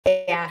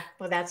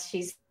Well,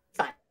 she's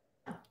fun.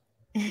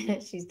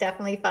 She's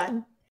definitely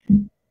fun.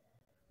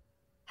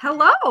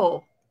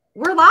 Hello.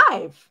 We're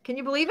live. Can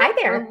you believe it? Hi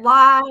there. We're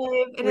live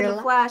and in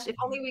the flesh. If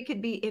only we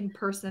could be in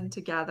person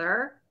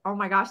together. Oh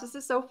my gosh, this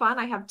is so fun.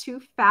 I have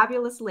two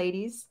fabulous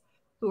ladies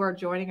who are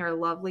joining our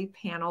lovely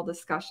panel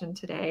discussion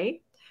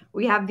today.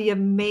 We have the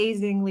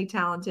amazingly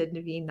talented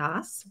Naveen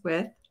Nas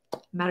with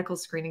Medical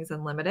Screenings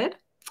Unlimited.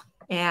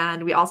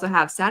 And we also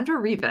have Sandra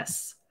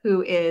Rivas,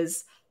 who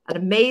is an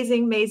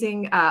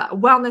amazing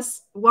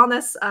wellness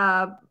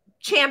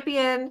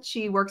champion.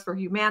 She works for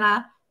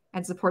Humana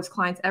and supports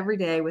clients every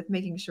day with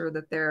making sure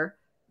that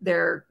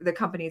the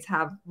companies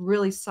have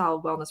really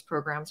solid wellness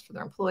programs for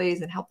their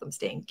employees and help them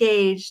stay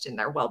engaged in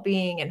their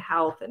well-being and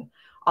health and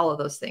all of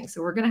those things.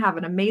 So we're going to have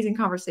an amazing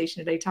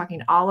conversation today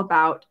talking all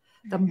about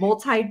the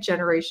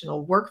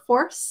multi-generational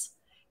workforce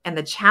and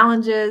the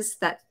challenges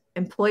that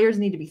employers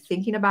need to be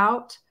thinking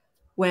about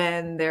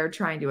when they're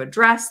trying to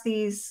address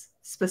these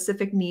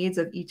specific needs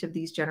of each of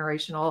these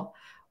multi-generational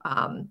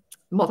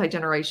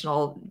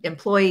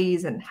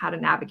employees and how to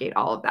navigate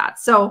all of that.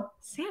 So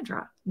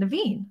Sandra,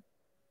 Naveen,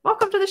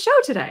 welcome to the show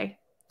today.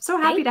 So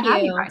happy to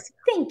have you guys.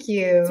 Thank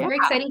you. It's very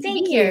exciting to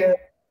be here.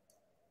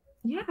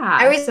 Yeah.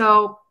 I always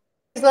love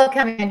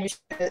coming on your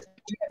show.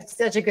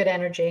 Such a good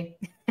energy.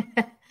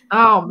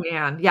 Oh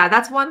man. Yeah.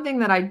 That's one thing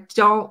that I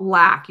don't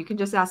lack. You can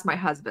just ask my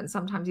husband.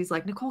 Sometimes he's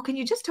like, Nicole, can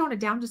you just tone it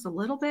down just a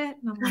little bit?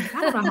 And I'm like,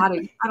 I don't know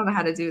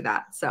how to do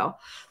that. So,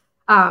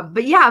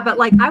 but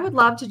like, I would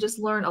love to just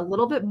learn a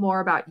little bit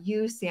more about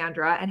you,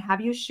 Sandra, and have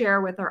you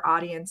share with our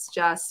audience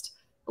just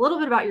a little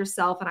bit about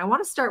yourself. And I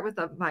want to start with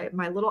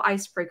my little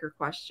icebreaker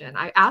question.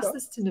 I asked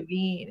this to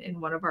Naveen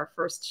in one of our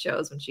first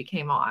shows when she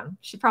came on.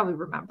 She'd probably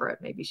remember it.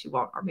 Maybe she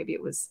won't, or maybe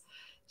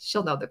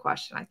she'll know the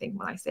question, I think,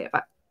 when I say it.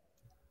 But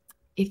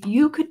if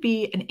you could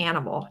be an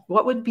animal,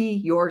 what would be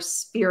your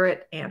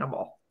spirit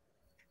animal?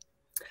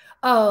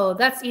 Oh,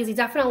 that's easy.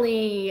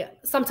 Definitely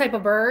some type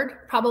of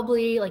bird,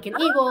 probably like an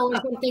eagle or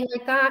something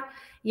like that.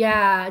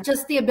 Yeah,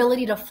 just the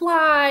ability to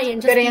fly and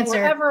just be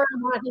wherever I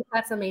want. I think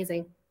that's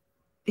amazing.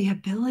 The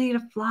ability to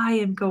fly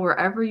and go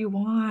wherever you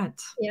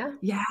want. Yeah.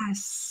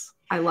 Yes.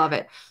 I love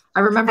it.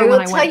 I remember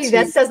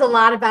that says a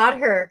lot about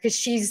her because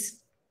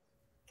she's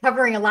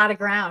covering a lot of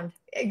ground.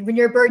 When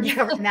you're a bird, you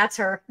cover, and that's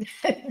her.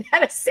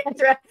 That is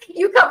Sandra.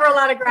 You cover a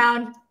lot of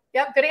ground.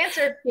 Yep. Good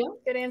answer. Yeah.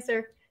 Good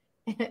answer.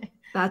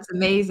 That's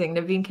amazing.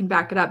 Naveen can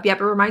back it up.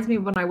 Yep. It reminds me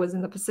of when I was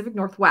in the Pacific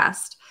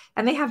Northwest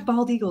and they have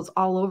bald eagles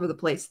all over the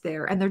place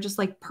there. And they're just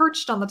like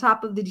perched on the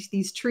top of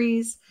these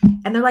trees.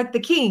 And they're like the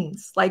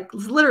kings, like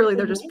literally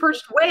they're just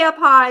perched way up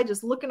high,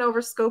 just looking over,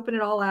 scoping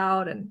it all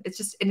out. And it's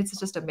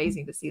just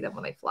amazing to see them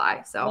when they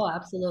fly. So. Oh,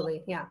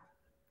 absolutely. Yeah.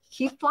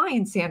 Keep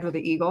flying, Sandra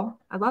the Eagle.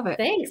 I love it.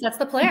 Thanks. That's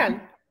the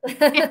plan.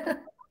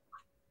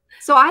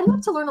 So I'd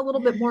love to learn a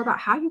little bit more about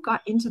how you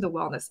got into the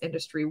wellness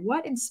industry.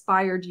 What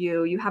inspired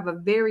you? You have a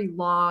very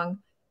long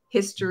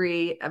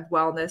history of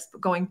wellness,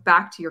 but going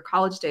back to your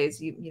college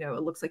days, you know,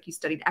 it looks like you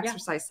studied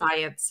exercise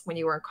science when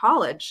you were in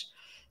college.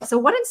 So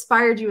what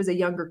inspired you as a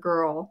younger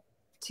girl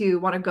to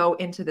want to go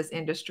into this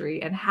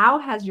industry, and how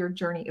has your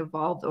journey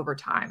evolved over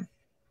time?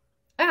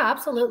 Yeah,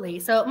 absolutely.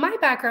 So my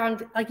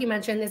background, like you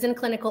mentioned, is in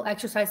clinical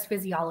exercise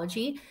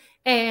physiology.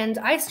 And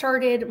I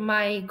started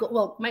my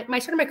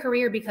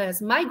career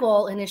because my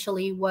goal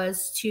initially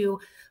was to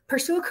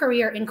pursue a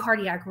career in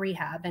cardiac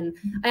rehab. And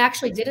I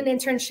actually did an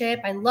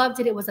internship. I loved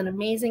it. It was an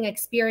amazing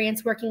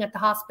experience working at the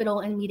hospital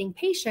and meeting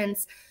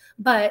patients.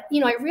 But, you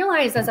know, I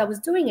realized as I was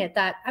doing it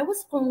that I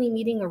was only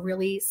meeting a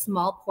really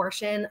small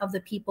portion of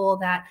the people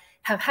that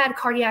have had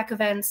cardiac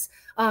events,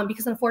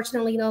 because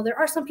unfortunately, you know, there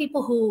are some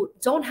people who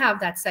don't have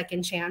that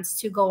second chance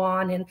to go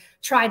on and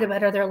try to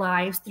better their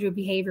lives through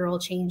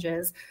behavioral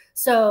changes.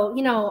 So,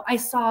 you know, I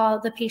saw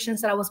the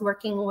patients that I was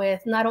working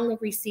with not only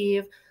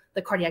receive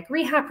the cardiac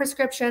rehab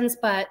prescriptions,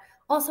 but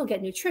also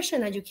get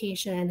nutrition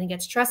education and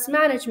get stress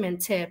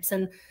management tips.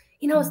 And,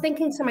 you know, I was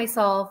thinking to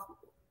myself,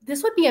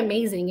 this would be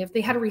amazing if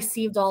they had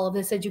received all of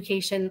this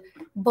education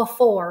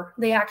before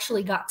they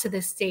actually got to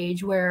this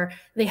stage where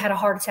they had a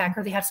heart attack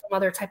or they had some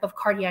other type of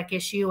cardiac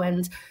issue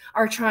and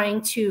are trying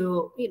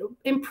to, you know,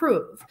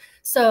 improve.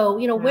 So,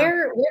 you know,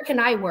 where can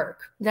I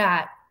work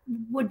that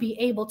would be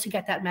able to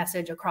get that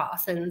message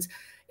across? And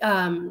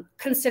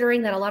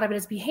considering that a lot of it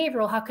is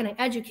behavioral, how can I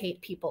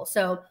educate people?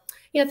 So,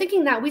 you know,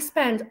 thinking that we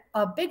spend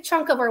a big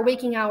chunk of our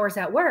waking hours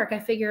at work, I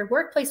figured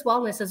workplace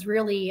wellness is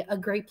really a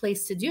great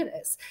place to do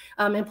this.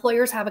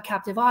 Employers have a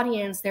captive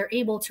audience. They're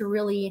able to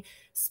really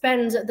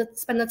spend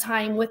the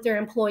time with their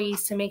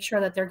employees to make sure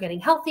that they're getting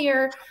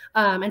healthier.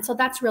 And so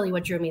that's really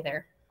what drew me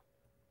there.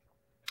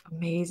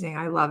 Amazing.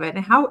 I love it.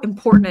 And how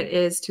important it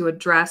is to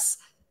address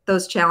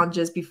those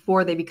challenges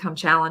before they become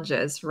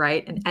challenges,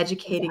 right? And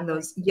educating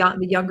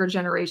the younger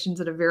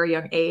generations at a very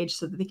young age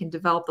so that they can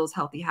develop those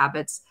healthy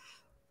habits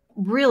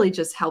really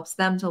just helps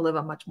them to live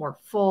a much more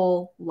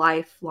full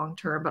life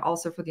long-term, but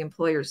also for the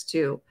employers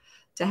too,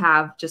 to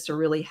have just a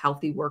really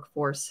healthy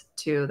workforce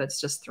too, that's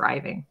just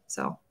thriving.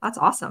 So that's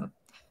awesome.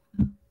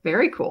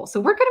 Very cool. So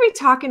we're going to be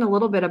talking a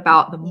little bit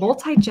about the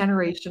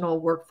multi-generational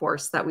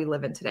workforce that we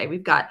live in today.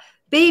 We've got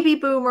baby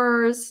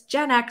boomers,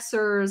 Gen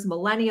Xers,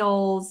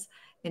 millennials,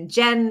 and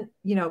Gen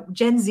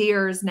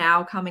Zers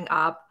now coming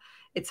up.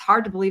 It's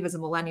hard to believe as a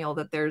millennial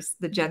that there's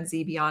the Gen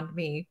Z beyond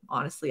me.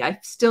 Honestly, I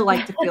still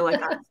like to feel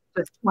like I'm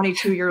just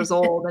 22 years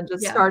old and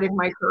just starting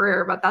my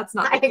career, but that's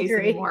not the case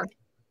anymore.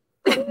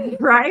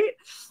 Right?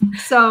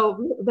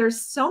 So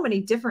there's so many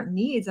different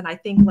needs. And I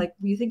think like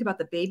when you think about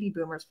the baby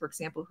boomers, for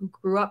example, who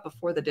grew up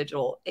before the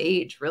digital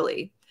age,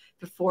 really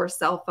before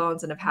cell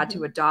phones, and have had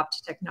to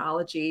adopt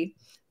technology.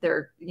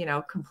 They're,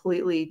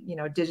 completely,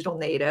 digital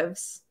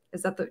natives.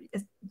 Is that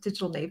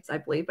digital natives, I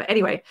believe. But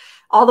anyway,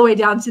 all the way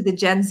down to the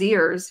Gen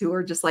Zers who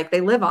are just like,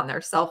 they live on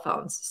their cell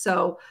phones.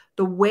 So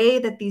the way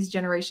that these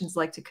generations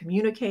like to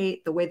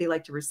communicate, the way they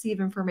like to receive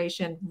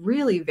information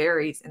really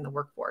varies in the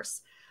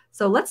workforce.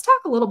 So let's talk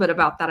a little bit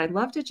about that. I'd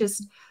love to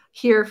just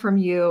hear from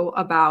you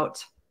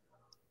about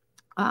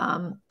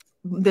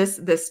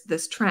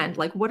this trend.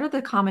 Like, what are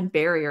the common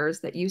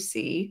barriers that you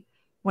see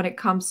when it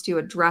comes to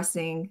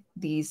addressing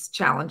these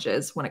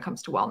challenges when it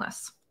comes to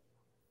wellness?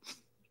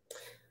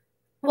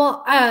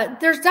 Well,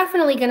 there's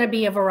definitely going to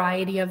be a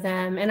variety of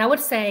them. And I would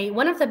say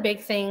one of the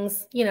big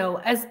things,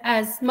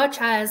 as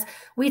much as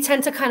we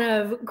tend to kind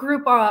of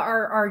group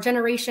our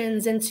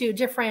generations into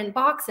different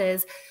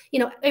boxes,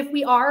 if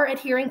we are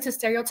adhering to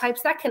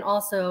stereotypes, that can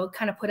also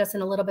kind of put us in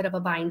a little bit of a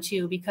bind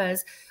too,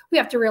 because we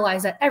have to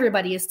realize that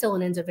everybody is still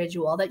an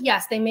individual, that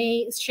yes, they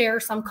may share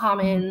some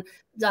common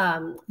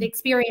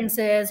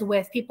experiences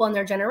with people in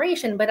their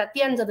generation, but at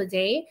the end of the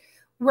day,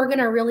 we're going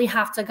to really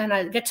have to kind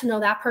of get to know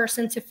that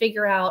person to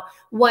figure out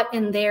what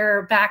in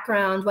their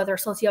background, whether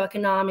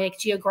socioeconomic,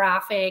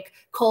 geographic,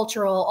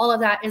 cultural, all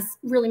of that is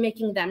really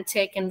making them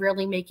tick and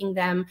really making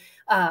them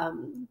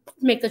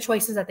make the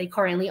choices that they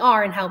currently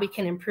are, and how we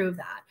can improve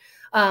that.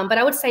 But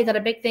I would say that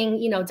a big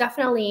thing,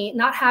 definitely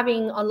not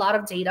having a lot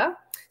of data.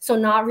 So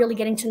not really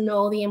getting to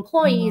know the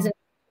employees and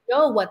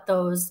know what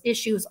those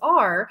issues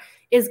are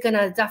is going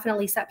to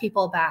definitely set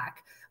people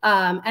back.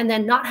 And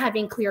then not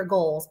having clear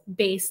goals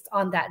based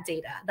on that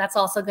data. That's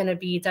also going to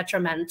be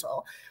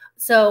detrimental.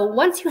 So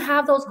once you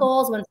have those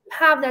goals, once you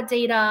have that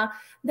data,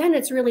 then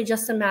it's really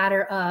just a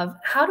matter of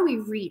how do we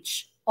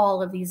reach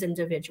all of these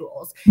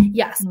individuals?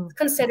 Yes,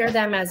 consider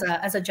them as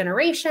a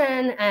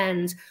generation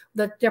and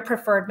their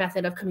preferred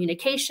method of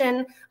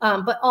communication,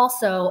 but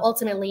also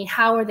ultimately,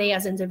 how are they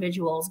as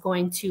individuals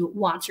going to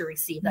want to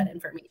receive that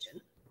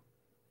information?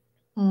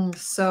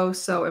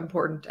 So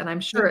important. And I'm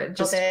sure it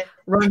just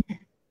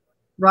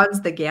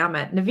runs the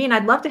gamut. Naveen,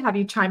 I'd love to have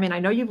you chime in. I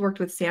know you've worked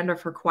with Sandra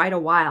for quite a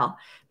while.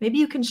 Maybe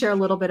you can share a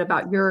little bit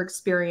about your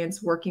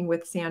experience working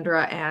with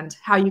Sandra and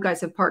how you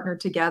guys have partnered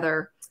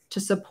together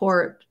to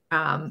support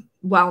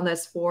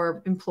wellness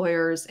for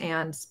employers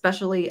and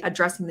especially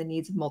addressing the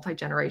needs of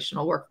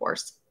multi-generational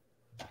workforce.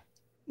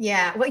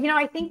 Yeah, well,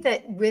 I think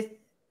that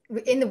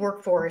in the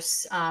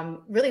workforce,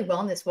 really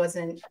wellness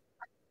wasn't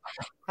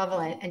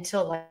prevalent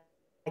until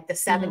like the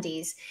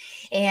 70s.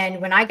 And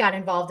when I got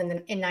involved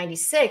in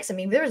 96, I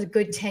mean, there was a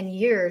good 10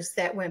 years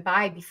that went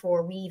by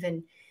before we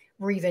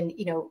were even,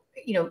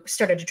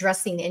 started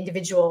addressing the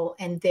individual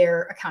and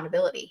their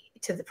accountability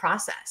to the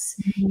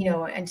process,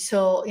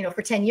 until,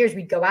 for 10 years,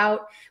 we'd go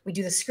out, we'd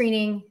do the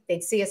screening,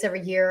 they'd see us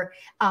every year.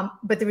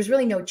 But there was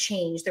really no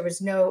change. There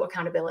was no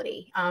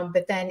accountability.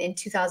 But then in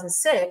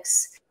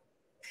 2006,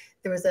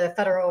 there was a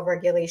federal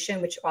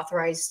regulation which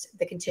authorized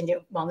the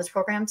contingent wellness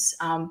programs,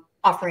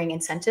 offering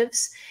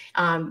incentives,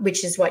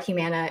 which is what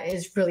Humana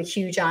is really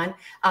huge on.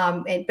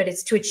 But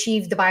it's to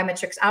achieve the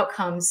biometrics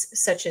outcomes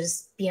such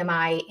as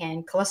BMI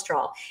and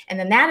cholesterol. And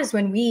then that is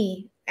when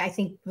we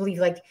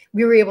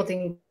were able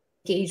to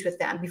engage with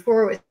them.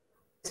 Before it was,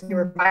 we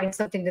were providing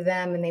something to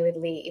them and they would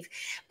leave,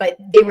 but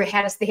they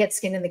had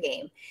skin in the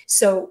game.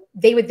 So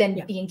they would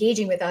then be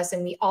engaging with us,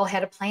 and we all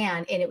had a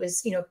plan, and it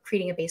was,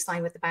 creating a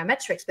baseline with the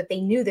biometrics, but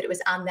they knew that it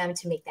was on them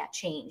to make that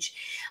change.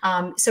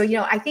 So,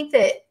 I think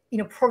that,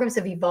 programs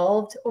have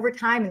evolved over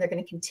time, and they're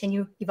going to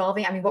continue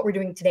evolving. I mean, what we're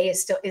doing today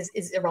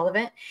is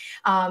irrelevant.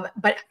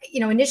 But,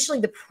 initially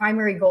the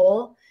primary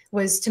goal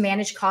was to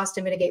manage cost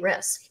and mitigate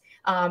risk.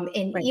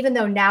 Even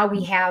though now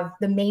we have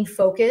the main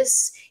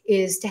focus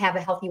is to have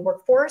a healthy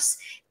workforce,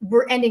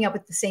 we're ending up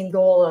with the same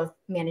goal of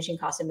managing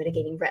costs and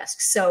mitigating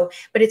risks. So,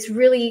 but it's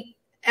really,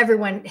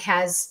 everyone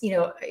has,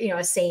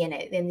 a say in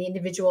it, and the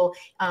individual,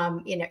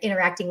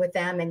 interacting with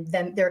them, and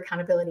their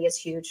accountability is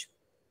huge.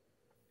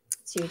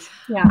 It's huge.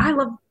 Yeah.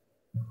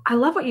 I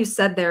love what you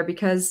said there,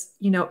 because,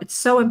 it's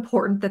so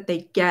important that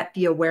they get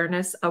the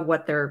awareness of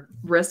what their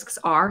risks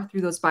are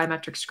through those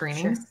biometric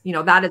screenings.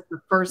 Sure. That is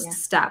the first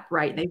step,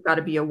 right? They've got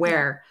to be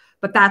aware.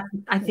 But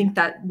I think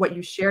that what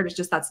you shared is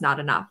just, that's not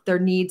enough. There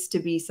needs to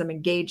be some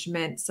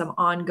engagement, some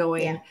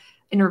ongoing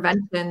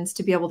interventions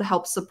to be able to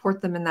help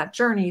support them in that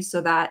journey,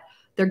 so that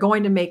they're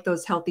going to make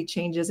those healthy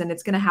changes, and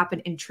it's going to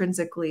happen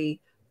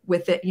intrinsically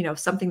with it,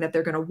 something that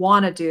they're going to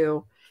want to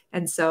do.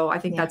 And so I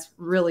think that's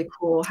really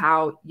cool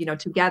how,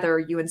 together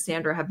you and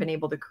Sandra have been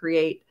able to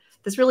create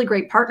this really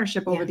great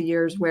partnership over the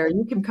years where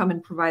you can come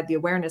and provide the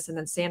awareness, and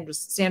then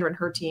Sandra and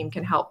her team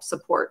can help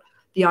support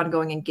the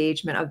ongoing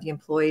engagement of the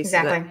employees.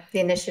 Exactly. So the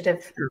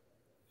initiative.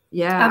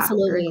 Yeah.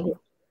 Absolutely. Cool.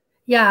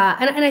 Yeah.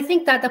 And I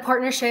think that the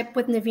partnership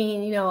with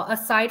Naveen, you know,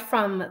 aside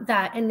from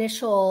that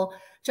initial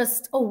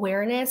just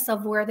awareness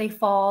of where they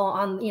fall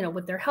on, you know,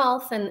 with their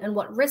health and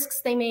what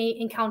risks they may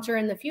encounter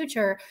in the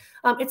future,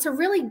 it's a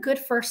really good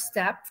first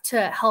step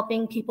to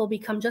helping people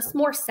become just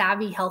more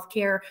savvy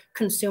healthcare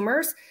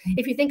consumers.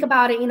 If you think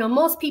about it, you know,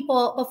 most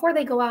people, before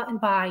they go out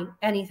and buy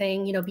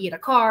anything, you know, be it a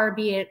car,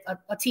 be it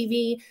a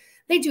TV,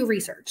 they do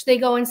research. They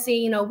go and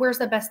see, you know, where's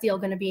the best deal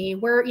going to be?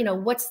 Where, you know,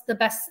 what's the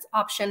best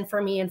option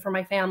for me and for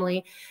my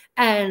family?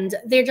 And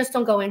they just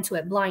don't go into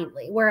it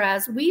blindly.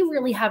 Whereas we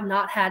really have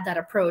not had that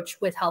approach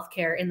with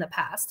healthcare in the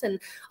past. And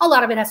a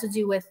lot of it has to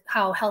do with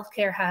how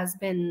healthcare has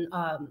been,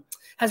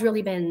 has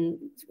really been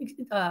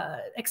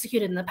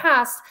executed in the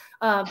past.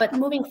 But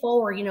moving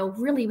forward, you know,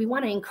 really we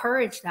want to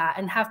encourage that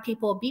and have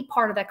people be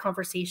part of that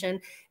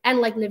conversation. And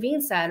like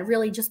Naveen said,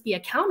 really just be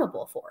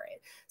accountable for it.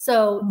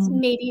 So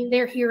maybe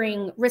they're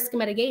hearing risk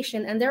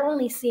mitigation and they're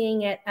only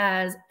seeing it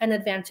as an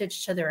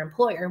advantage to their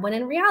employer, when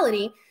in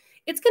reality,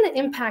 it's going to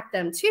impact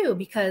them too,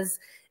 because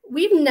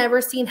we've never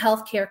seen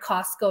healthcare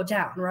costs go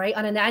down, right?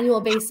 On an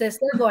annual basis,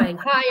 they're going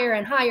higher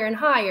and higher and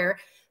higher.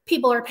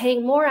 People are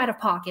paying more out of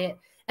pocket.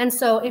 And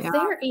so if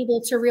they're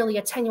able to really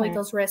attenuate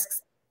those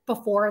risks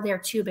before they're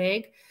too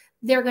big,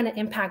 they're going to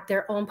impact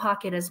their own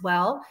pocket as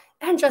well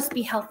and just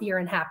be healthier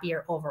and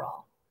happier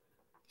overall.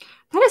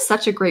 That is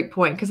such a great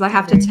point, because I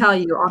have to tell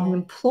you, on the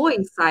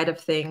employee side of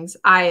things,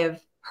 I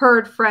have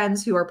heard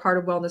friends who are part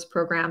of wellness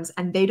programs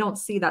and they don't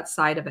see that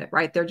side of it,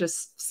 right? They're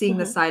just seeing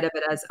the side of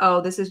it as,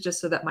 oh, this is just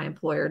so that my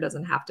employer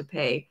doesn't have to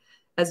pay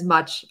as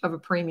much of a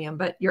premium.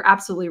 But you're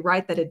absolutely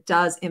right that it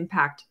does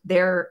impact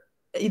their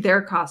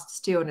costs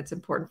too. And it's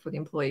important for the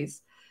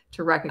employees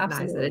to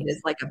recognize that it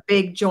is like a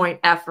big joint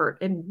effort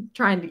in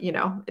trying to, you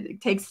know,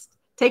 it takes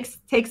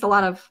a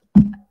lot of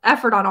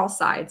effort on all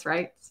sides,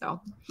 right?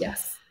 So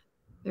yes.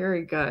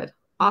 Very good.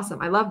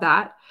 Awesome. I love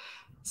that.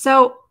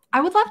 So I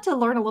would love to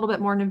learn a little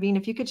bit more, Naveen,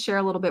 if you could share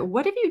a little bit.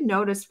 What have you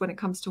noticed when it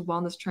comes to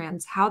wellness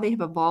trends, how they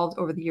have evolved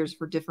over the years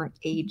for different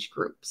age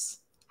groups?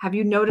 Have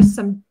you noticed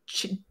some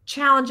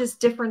challenges,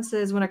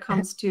 differences when it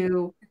comes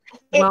to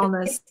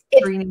wellness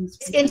screenings?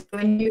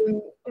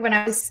 When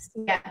I was,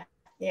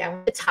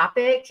 with the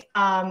topic,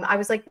 I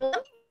was like, well,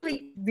 let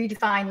me really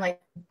redefine like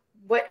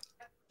what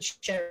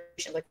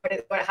generation, like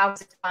how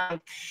is it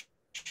defined?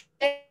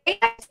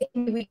 I think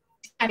we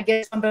kind of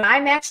get some, but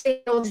I'm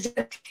actually older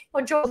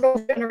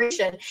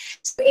generation.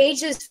 So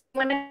age is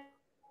one,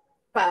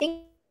 but I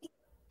think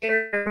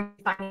they're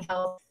defining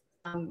health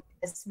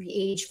as we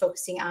age,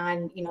 focusing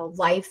on, you know,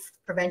 life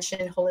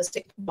prevention,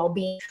 holistic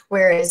well-being,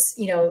 whereas,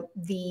 you know,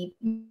 the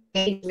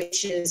age,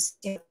 which is,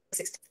 you know,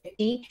 6 to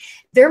 50,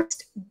 they're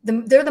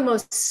the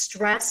most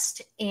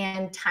stressed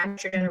and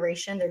time-pressured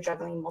generation. They're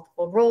juggling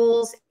multiple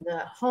roles in the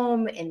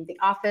home, in the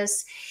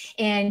office,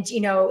 and,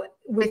 you know,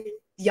 with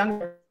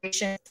younger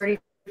generation,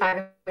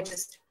 35, which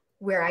is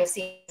where I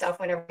see myself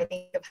whenever I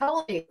think of how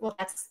old are you? Well,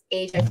 that's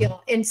age I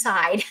feel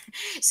inside.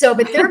 So,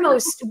 but they're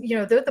most, you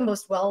know, they're the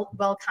most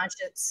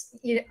well-conscious,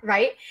 you know,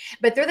 right?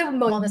 But they're the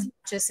most wellness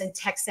conscious and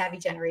tech savvy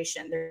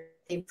generation.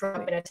 They've grown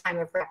up in a time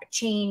of rapid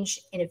change,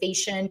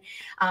 innovation.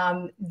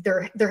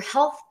 Their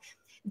health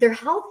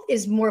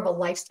is more of a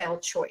lifestyle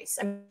choice.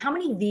 I mean, how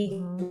many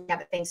vegans do we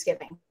have at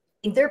Thanksgiving?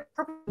 They're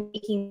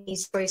making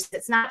these choices.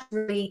 It's not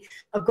really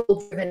a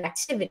goal-driven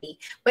activity,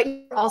 but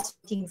you're also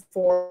looking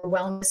for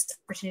wellness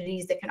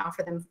opportunities that can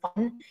offer them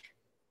fun,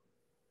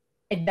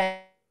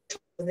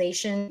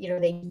 adventure. You know,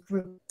 they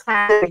group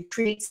class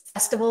retreats,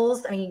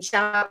 festivals. I mean,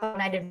 shout out Fun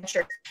Night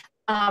Adventure.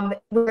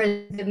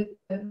 Whereas the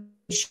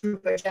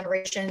group or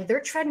generation,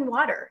 they're treading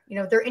water. You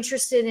know, they're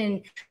interested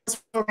in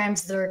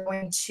programs that are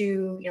going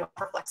to, you know,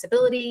 offer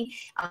flexibility,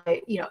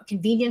 you know,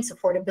 convenience,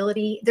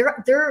 affordability.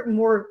 They're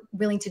more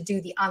willing to do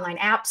the online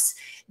apps,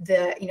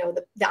 the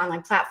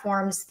online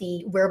platforms,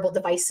 the wearable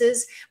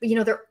devices. But, you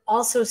know, they're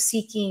also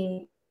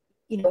seeking,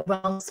 you know,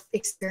 wellness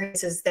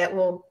experiences that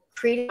will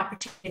create an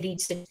opportunity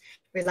to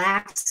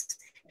relax,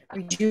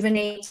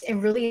 rejuvenate,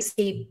 and really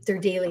escape their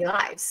daily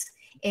lives.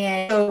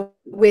 And so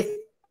with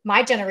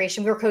my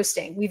generation, we're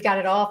coasting. We've got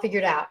it all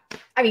figured out.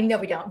 I mean, no,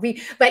 we don't.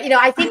 But you know,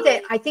 I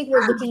think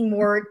we're looking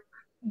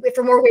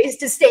for more ways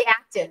to stay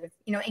active,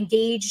 you know,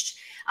 engaged,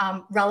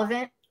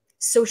 relevant,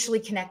 socially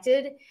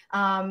connected.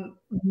 You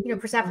know,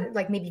 perhaps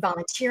like maybe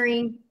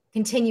volunteering,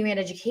 continuing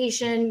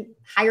education,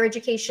 higher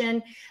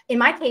education. In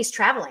my case,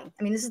 traveling.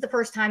 I mean, this is the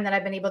first time that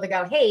I've been able to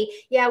go, hey,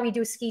 yeah, we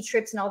do ski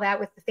trips and all that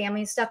with the family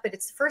and stuff, but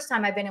it's the first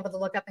time I've been able to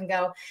look up and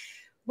go,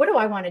 what do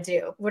I want to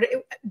do?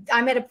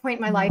 I'm at a point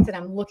in my life that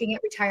I'm looking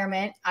at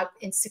retirement at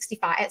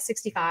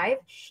 65,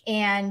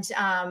 and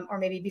or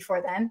maybe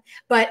before then.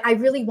 But I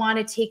really want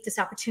to take this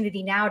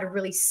opportunity now to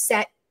really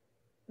set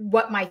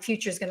what my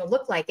future is going to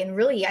look like. And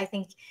really, I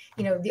think,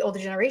 you know, the older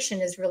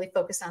generation is really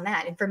focused on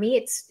that. And for me,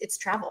 it's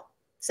travel.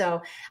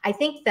 So I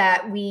think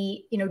that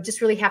we, you know,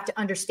 just really have to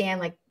understand,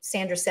 like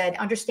Sandra said,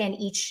 understand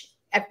each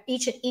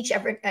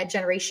every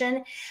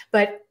generation,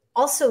 but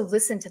also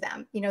listen to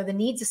them. You know, the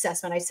needs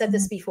assessment. I said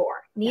this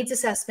before. Needs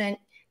assessment,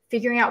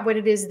 figuring out what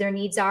it is their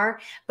needs are,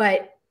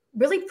 but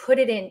really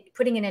putting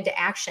it into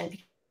action,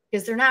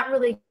 because they're not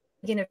really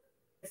going to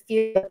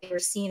feel like they're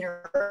seen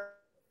or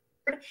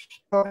heard,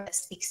 or that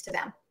speaks to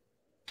them.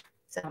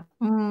 So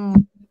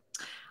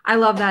I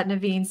love that,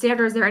 Naveen.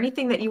 Sandra, is there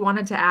anything that you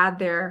wanted to add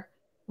there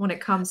when it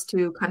comes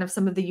to kind of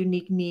some of the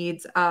unique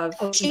needs of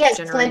she has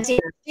plenty.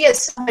 She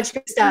has so much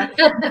good stuff.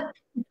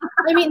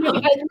 I mean,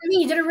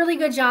 you did a really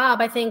good job,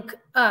 I think,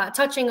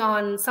 touching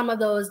on some of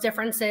those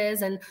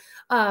differences. And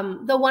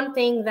the one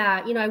thing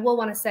that, you know, I will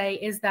want to say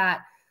is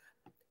that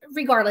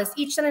regardless of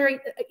each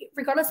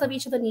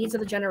of the needs of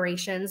the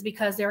generations,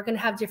 because they're going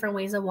to have different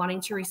ways of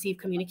wanting to receive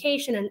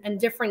communication and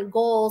different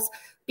goals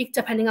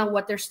depending on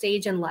what their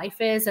stage in life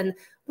is. And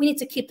we need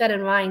to keep that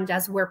in mind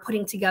as we're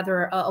putting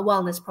together a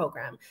wellness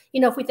program.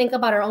 You know, if we think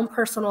about our own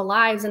personal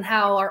lives and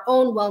how our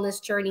own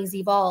wellness journeys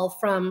evolve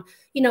from,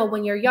 you know,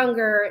 when you're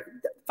younger,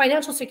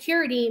 financial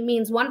security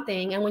means one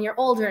thing, and when you're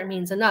older, it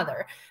means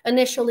another.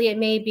 Initially, it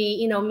may be,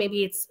 you know,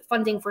 maybe it's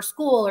funding for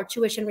school or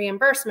tuition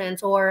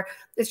reimbursement, or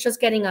it's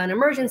just getting an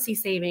emergency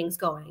savings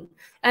going.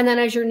 And then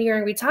as you're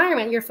nearing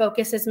retirement, your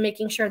focus is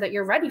making sure that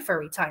you're ready for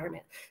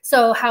retirement.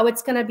 So how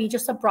it's going to be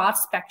just a broad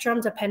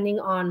spectrum depending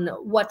on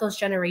what those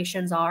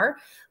generations are.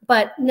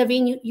 But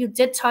Naveen, you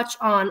did touch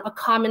on a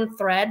common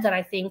thread that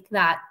I think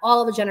that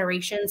all of the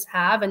generations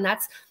have, and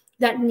that's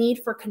that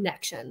need for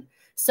connection.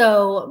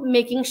 So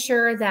making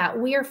sure that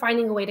we are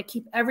finding a way to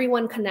keep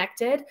everyone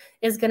connected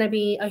is going to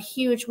be a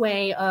huge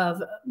way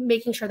of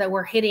making sure that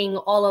we're hitting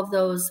all of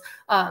those,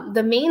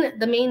 the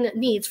main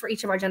needs for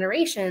each of our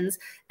generations,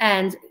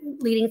 and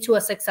leading to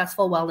a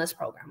successful wellness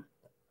program.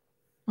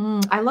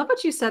 I love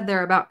what you said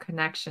there about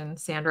connection,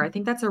 Sandra. I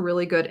think that's a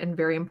really good and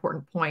very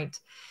important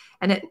point.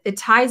 And it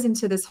ties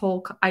into this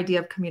whole idea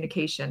of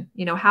communication.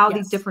 You know, how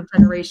these different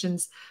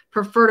generations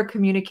prefer to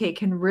communicate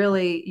can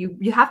really,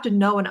 you have to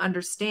know and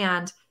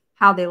understand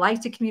how they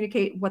like to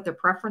communicate, what their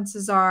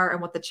preferences are,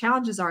 and what the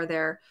challenges are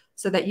there,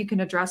 so that you can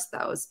address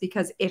those.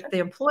 Because if the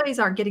employees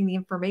aren't getting the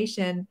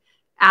information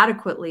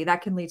adequately,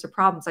 that can lead to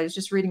problems. I was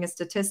just reading a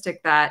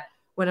statistic that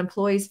when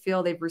employees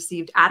feel they've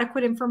received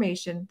adequate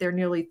information, they're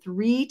nearly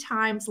three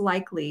times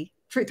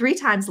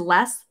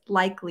less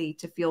likely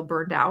to feel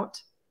burned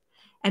out,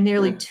 and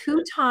nearly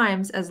 2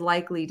 times as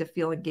likely to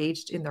feel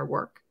engaged in their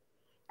work.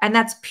 And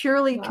that's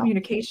purely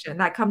communication.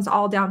 That comes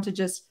all down to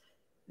just,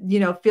 you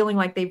know, feeling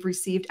like they've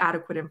received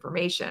adequate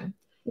information.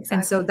 Exactly.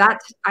 And so that,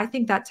 I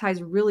think that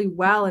ties really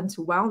well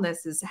into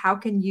wellness, is how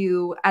can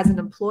you as an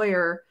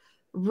employer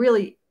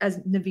really, as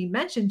Naveen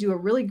mentioned, do a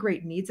really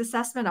great needs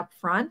assessment up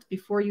front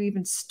before you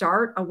even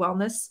start a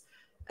wellness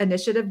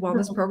initiative,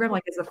 wellness program.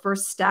 Like, as a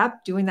first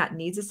step, doing that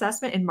needs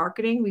assessment. In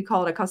marketing, we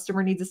call it a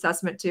customer needs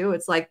assessment too.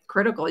 It's like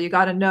critical. You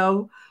got to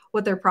know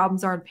what their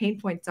problems are and pain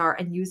points are,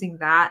 and using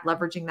that,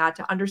 leveraging that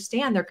to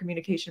understand their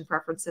communication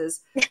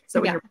preferences.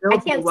 So when you're building,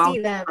 I can't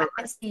see them. I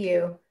can't see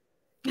you.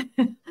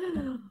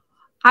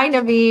 Hi,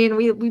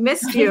 Naveen. We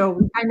missed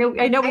you. I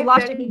know we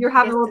lost you. You're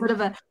having a little bit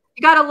of a,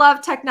 you got to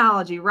love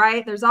technology,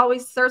 right? There's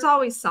always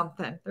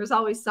something. There's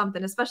always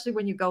something, especially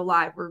when you go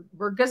live.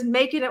 We're just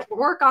making it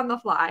work on the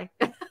fly.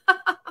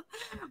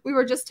 We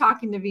were just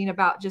talking, Naveen,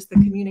 about just the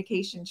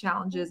communication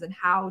challenges and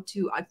how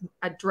to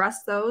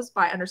address those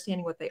by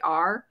understanding what they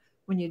are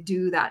when you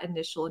do that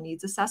initial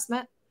needs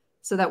assessment,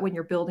 so that when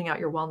you're building out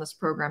your wellness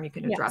program, you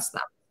can address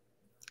them.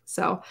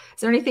 So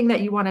is there anything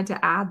that you wanted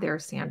to add there,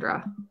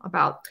 Sandra,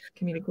 about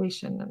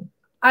communication? And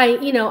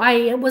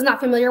I was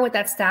not familiar with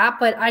that stat,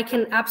 but I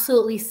can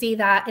absolutely see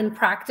that in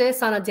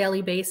practice on a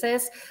daily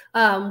basis.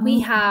 We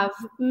have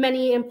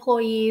many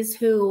employees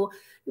who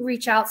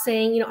reach out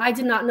saying, you know, I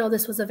did not know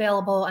this was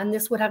available, and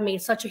this would have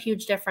made such a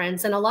huge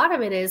difference. And a lot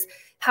of it is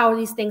how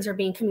these things are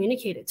being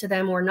communicated to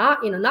them, or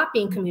not, you know, not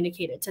being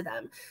communicated to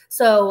them.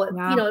 So,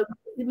 you know,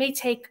 it may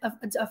take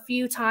a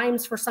few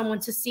times for someone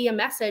to see a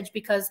message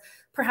because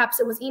perhaps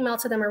it was emailed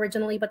to them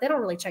originally, but they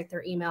don't really check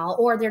their email,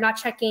 or they're not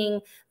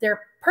checking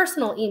their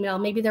personal email.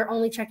 Maybe they're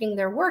only checking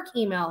their work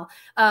email.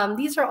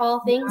 These are all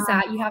things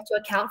that you have to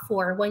account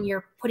for when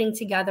you're putting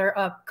together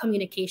a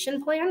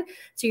communication plan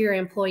to your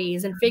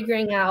employees and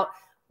figuring out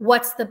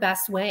what's the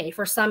best way.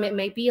 For some, it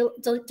may be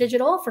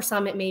digital. For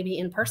some, it may be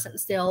in person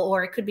still,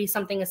 or it could be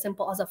something as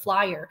simple as a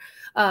flyer.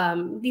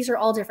 These are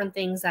all different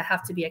things that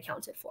have to be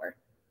accounted for.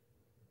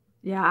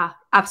 Yeah,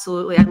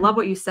 absolutely. I love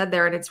what you said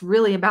there. And it's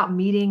really about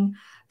meeting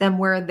them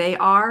where they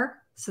are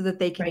so that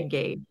they can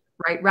engage,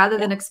 right? Rather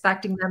than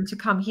expecting them to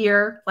come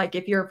here. Like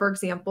if you're, for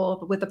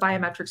example, with a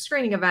biometric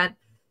screening event,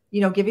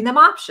 you know, giving them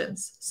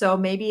options. So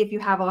maybe if you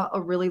have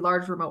a really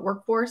large remote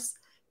workforce,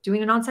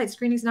 doing an on-site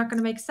screening is not going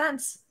to make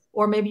sense.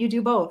 Or maybe you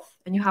do both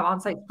and you have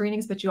on-site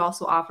screenings, but you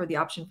also offer the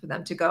option for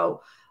them to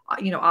go,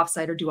 you know,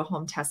 offsite or do a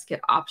home test kit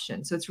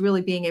option. So it's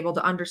really being able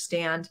to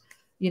understand,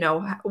 you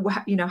know,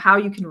 how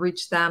you can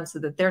reach them so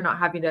that they're not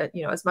having to,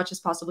 you know, as much as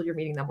possible, you're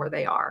meeting them where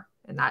they are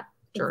in that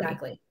journey.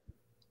 Exactly.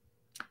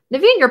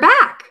 Naveen, you're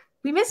back.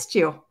 We missed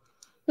you.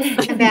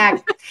 I'm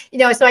back. You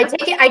know, so I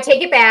take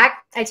it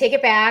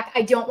back.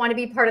 I don't want to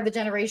be part of the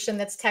generation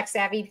that's tech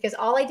savvy, because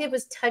all I did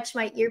was touch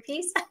my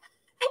earpiece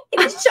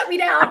and it shut me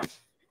down.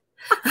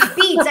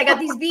 Beats. I got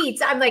these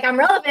Beats. I'm like, I'm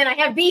relevant. I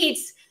have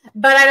Beats,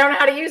 but I don't know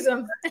how to use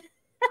them.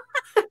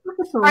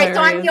 All right,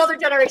 so I'm the older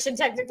generation,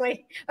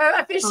 technically,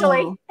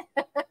 officially.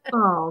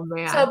 Oh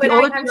man. So, but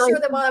I'm sure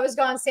that while I was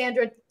gone,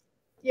 Sandra,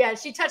 yeah,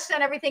 she touched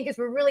on everything, because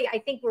I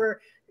think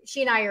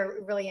she and I are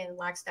really in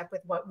lockstep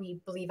with what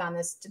we believe on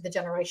this, the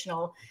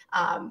generational,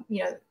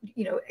 you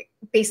know,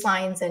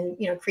 baselines, and,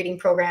 you know, creating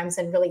programs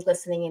and really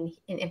listening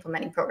and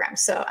implementing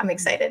programs. So I'm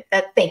excited.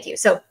 Thank you.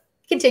 So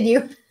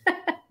continue.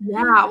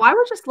 Yeah, well, I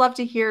would just love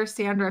to hear,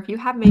 Sandra, if you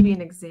have maybe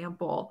an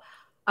example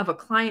of a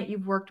client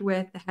you've worked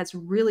with that has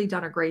really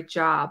done a great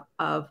job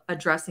of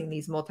addressing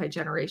these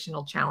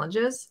multi-generational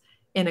challenges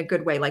in a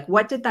good way. Like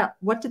how did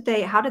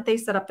they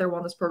set up their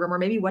wellness program? Or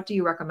maybe what do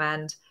you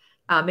recommend?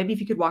 Maybe if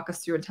you could walk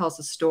us through and tell us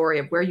a story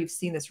of where you've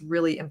seen this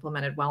really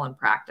implemented well in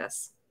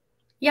practice.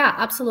 Yeah,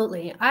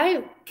 absolutely.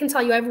 I can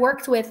tell you, I've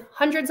worked with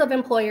hundreds of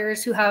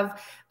employers who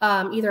have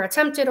either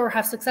attempted or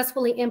have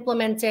successfully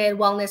implemented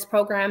wellness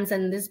programs,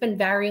 and there's been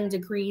varying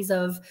degrees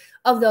of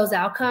those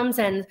outcomes.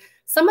 And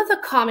some of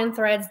the common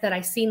threads that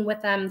I've seen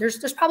with them,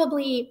 there's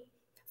probably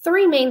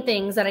three main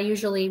things that I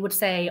usually would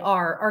say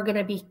are going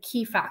to be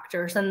key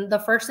factors. And the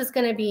first is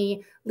going to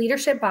be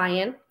leadership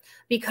buy-in,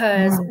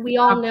 because we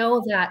all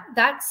know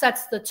that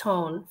sets the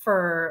tone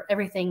for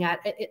everything at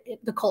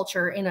the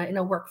culture in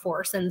a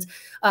workforce and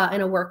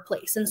in a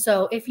workplace. And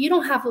so if you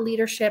don't have a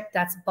leadership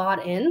that's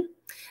bought in,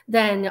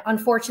 then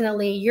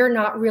unfortunately you're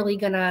not really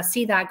going to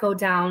see that go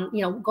down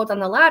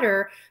the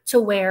ladder to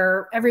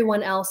where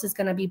everyone else is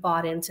going to be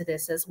bought into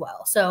this as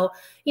well. So,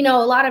 you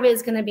know, a lot of it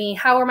is going to be,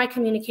 how am I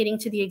communicating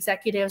to the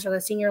executives or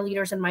the senior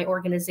leaders in my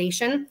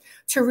organization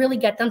to really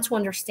get them to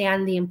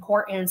understand the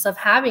importance of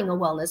having a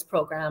wellness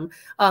program,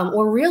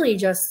 or really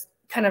just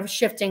kind of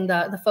shifting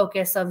the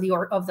focus of the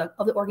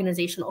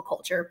organizational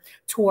culture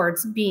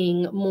towards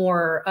being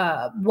more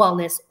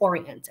wellness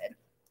oriented.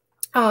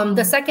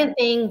 The second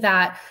thing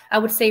that I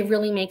would say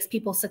really makes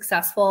people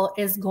successful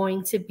is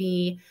going to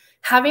be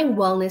having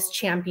wellness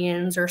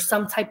champions or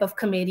some type of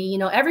committee. You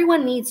know,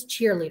 everyone needs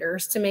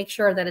cheerleaders to make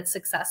sure that it's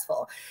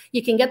successful.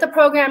 You can get the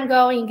program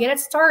going, get it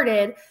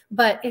started,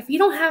 but if you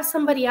don't have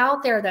somebody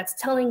out there that's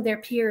telling their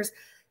peers,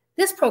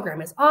 this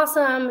program is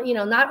awesome, you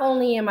know, not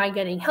only am I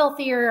getting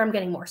healthier, I'm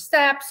getting more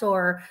steps,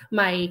 or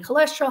my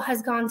cholesterol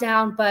has gone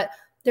down, but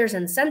there's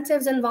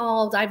incentives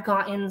involved, I've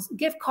gotten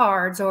gift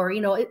cards, or, you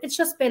know, it's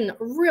just been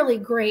really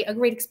a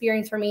great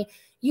experience for me.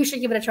 You should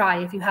give it a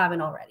try if you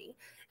haven't already.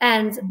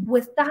 And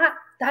with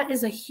that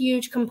is a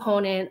huge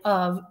component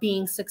of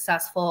being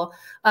successful.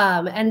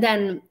 And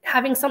then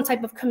having some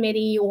type of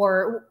committee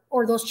or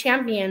those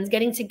champions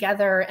getting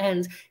together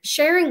and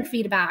sharing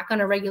feedback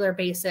on a regular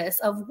basis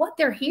of what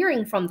they're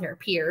hearing from their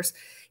peers.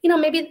 You know,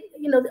 maybe,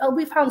 you know,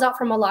 we found out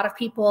from a lot of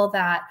people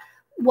that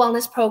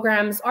wellness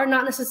programs are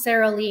not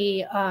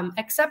necessarily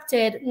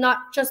accepted,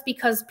 not just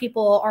because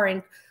people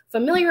aren't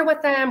familiar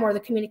with them or the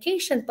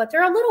communication, but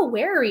they're a little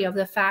wary of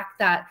the fact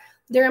that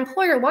their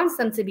employer wants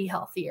them to be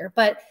healthier.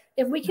 But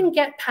if we can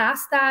get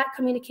past that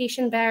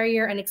communication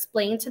barrier and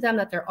explain to them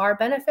that there are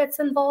benefits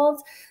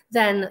involved,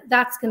 then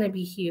that's going to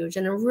be huge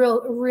and a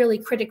really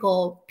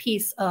critical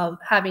piece of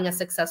having a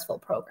successful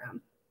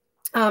program.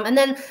 And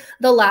then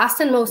the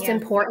last and most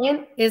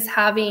important is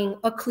having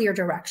a clear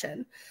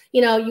direction.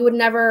 You know, you would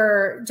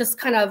never just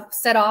kind of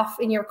set off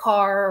in your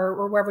car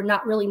or wherever,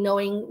 not really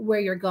knowing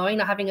where you're going,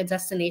 not having a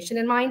destination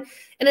in mind.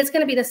 And it's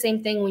going to be the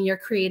same thing when you're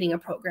creating a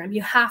program.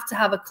 You have to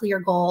have a clear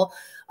goal.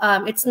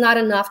 It's not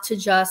enough to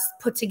just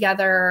put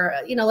together,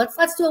 you know,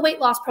 let's do a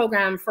weight loss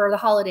program for the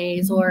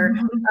holidays, or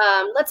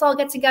let's all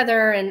get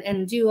together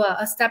and do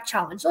a step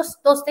challenge.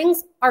 Those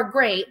things are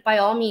great by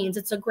all means.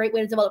 It's a great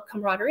way to develop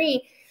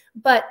camaraderie.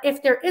 But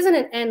if there isn't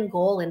an end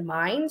goal in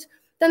mind,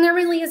 then there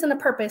really isn't a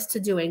purpose to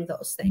doing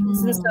those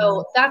things. And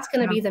so that's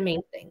going to be the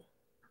main thing.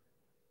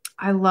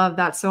 I love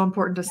that. So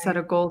important to set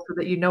a goal so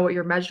that you know what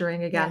you're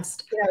measuring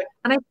against. Yeah.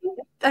 And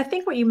I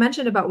think what you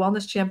mentioned about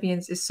wellness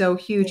champions is so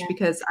huge,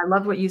 because I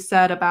love what you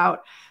said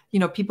about, you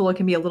know, people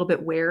can be a little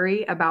bit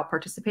wary about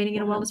participating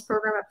in a wellness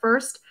program at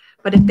first.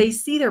 But if they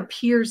see their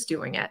peers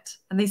doing it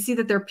and they see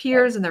that their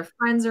peers and their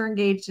friends are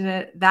engaged in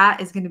it, that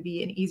is going to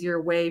be an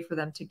easier way for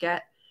them to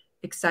get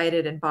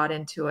excited and bought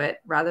into it,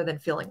 rather than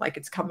feeling like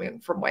it's coming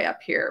from way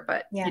up here.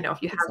 But you know,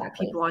 if you have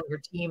people on your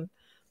team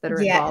that are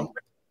involved,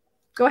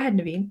 go ahead,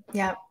 Naveen.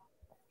 Yeah.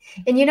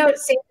 And you know,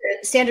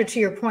 Sandra, to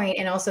your point,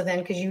 and also then,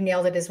 because you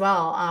nailed it as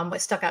well,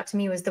 what stuck out to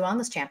me was the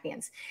wellness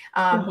champions.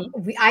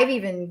 I've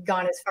even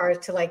gone as far as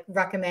to like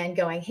recommend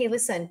going, hey,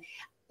 listen,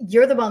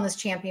 you're the wellness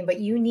champion, but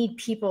you need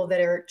people that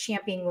are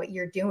championing what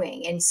you're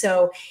doing. And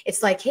so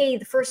it's like, hey,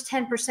 the first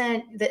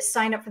 10% that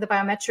sign up for the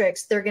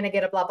biometrics, they're going to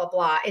get a blah, blah,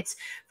 blah. It's,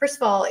 first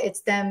of all,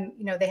 it's them,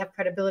 you know, they have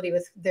credibility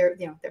with their,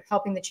 you know, they're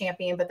helping the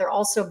champion, but they're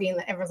also being,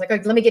 everyone's like, oh,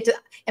 let me get to,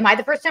 am I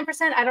the first 10%?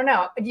 I don't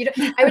know.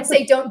 I would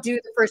say don't do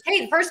the first,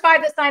 hey, the first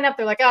 5 that sign up,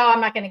 they're like, oh,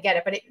 I'm not going to get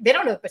it. But they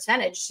don't know the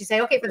percentage. You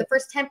say, okay, for the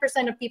first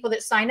 10% of people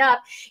that sign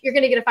up, you're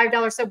going to get a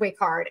 $5 Subway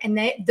card. And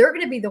they're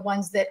going to be the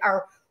ones that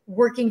are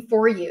working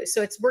for you.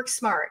 So it's work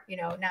smart, you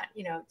know, not,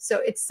 you know, so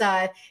it's,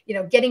 you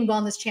know, getting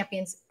wellness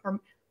champions or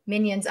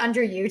minions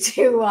under you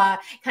to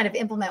kind of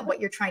implement what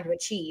you're trying to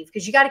achieve,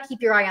 because you got to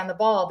keep your eye on the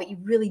ball, but you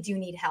really do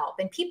need help.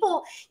 And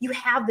people, you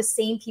have the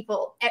same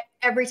people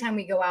every time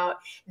we go out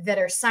that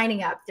are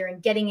signing up, they're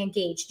getting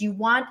engaged. You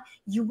want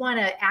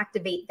to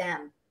activate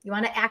them. You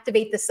want to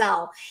activate the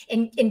cell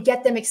and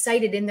get them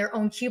excited in their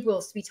own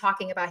cubicles to be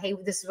talking about, hey,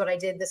 this is what I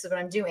did. This is what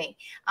I'm doing.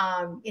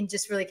 And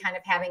just really kind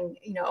of having,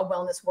 you know, a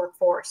wellness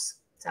workforce.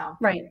 So,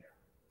 right.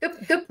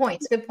 Good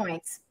points. Good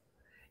points.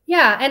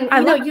 Yeah.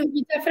 And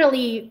you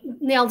definitely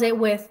nailed it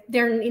with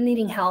they're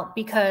needing help,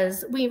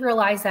 because we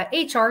realize that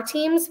HR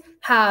teams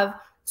have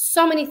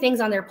so many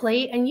things on their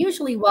plate, and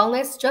usually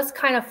wellness just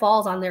kind of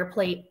falls on their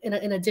plate in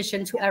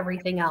addition to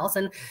everything else.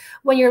 And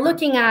when you're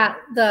looking at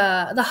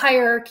the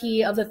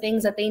hierarchy of the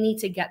things that they need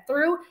to get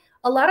through,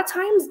 a lot of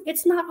times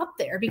it's not up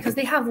there because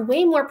they have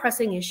way more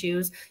pressing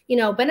issues. You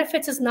know,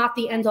 benefits is not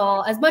the end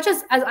all, as much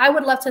as I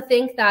would love to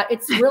think that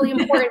it's really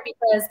important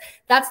because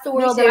that's the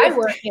world that I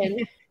work in.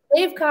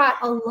 They've got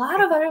a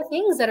lot of other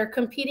things that are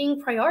competing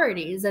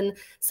priorities. And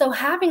so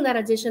having that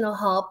additional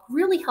help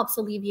really helps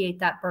alleviate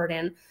that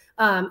burden.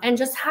 And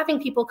just having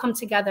people come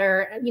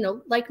together, you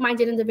know,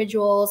 like-minded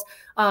individuals,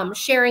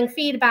 sharing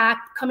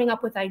feedback, coming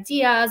up with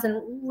ideas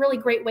and really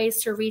great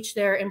ways to reach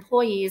their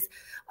employees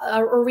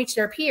or reach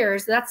their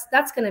peers.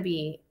 That's going to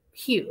be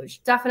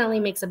huge.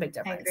 Definitely makes a big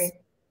difference.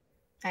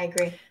 I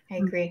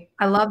agree.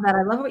 I love that.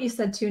 I love what you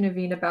said too,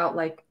 Naveen, about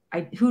like,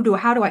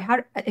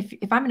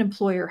 if I'm an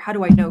employer, how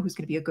do I know who's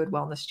going to be a good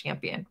wellness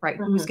champion, right?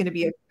 Mm-hmm. Who's going to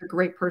be a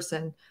great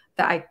person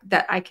that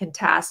I can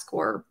task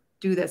or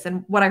do this.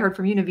 And what I heard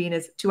from you, Naveen,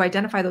 is to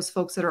identify those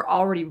folks that are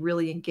already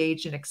really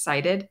engaged and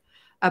excited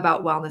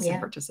about wellness and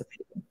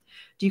participating.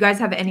 Do you guys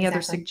have any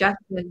other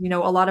suggestions? You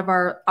know, a lot of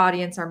our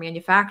audience are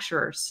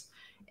manufacturers.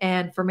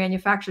 And for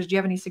manufacturers, do you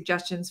have any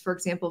suggestions, for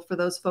example, for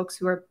those folks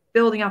who are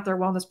building out their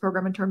wellness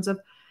program in terms of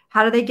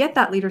how do they get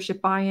that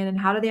leadership buy-in and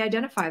how do they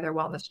identify their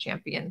wellness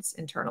champions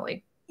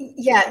internally?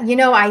 Yeah, you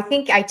know, I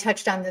think I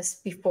touched on this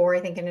before,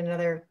 I think in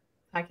another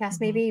podcast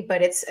maybe,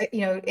 but it's,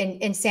 you know,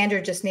 and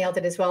Sandra just nailed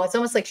it as well. It's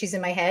almost like she's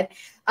in my head.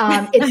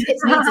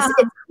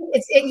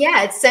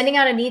 It's sending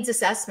out a needs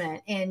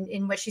assessment, and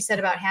in what she said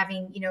about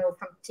having, you know,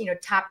 from, you know,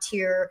 top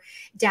tier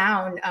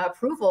down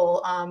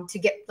approval to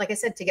get, like I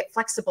said, to get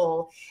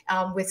flexible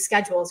with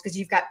schedules, because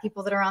you've got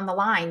people that are on the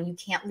line, you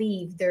can't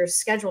leave, there's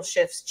schedule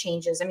shifts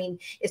changes. I mean,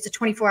 it's a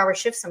 24-hour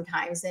shift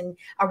sometimes, and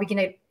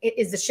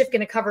is the shift going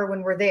to cover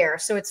when we're there?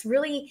 So it's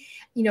really,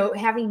 you know,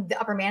 having the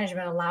upper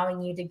management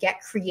allowing you to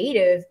get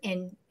creative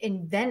and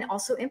then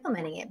also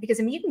implementing it, because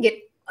I mean,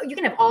 you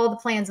can have all the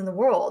plans in the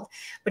world,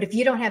 but if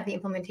you don't have the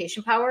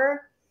implementation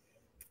power,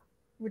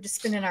 we're just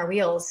spinning our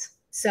wheels.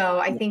 So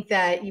I think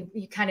that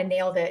you kind of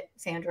nailed it,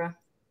 Sandra.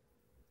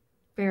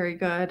 Very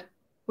good.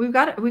 We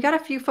got a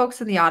few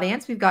folks in the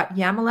audience. We've got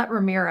Yamilet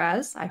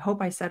Ramirez. I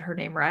hope I said her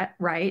name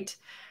right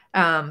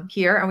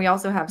here. And we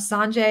also have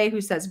Sanjay,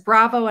 who says,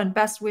 bravo and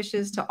best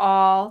wishes to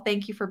all.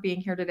 Thank you for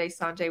being here today,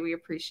 Sanjay. We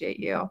appreciate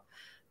you.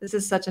 This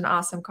is such an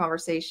awesome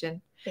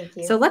conversation. Thank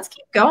you. So let's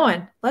keep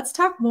going. Let's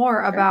talk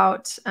more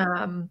about,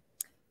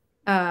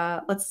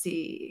 let's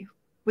see,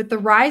 with the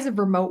rise of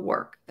remote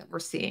work that we're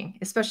seeing,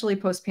 especially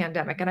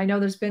post-pandemic. And I know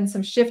there's been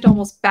some shift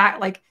almost back,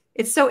 like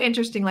it's so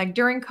interesting. Like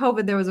during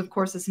COVID, there was, of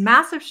course, this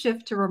massive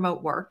shift to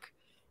remote work.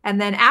 And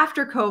then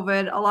after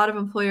COVID, a lot of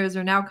employers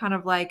are now kind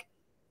of like,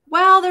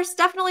 well, there's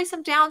definitely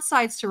some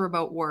downsides to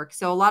remote work.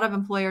 So a lot of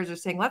employers are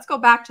saying, let's go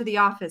back to the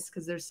office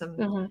because there's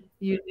some,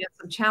 you have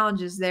some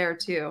challenges there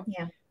too.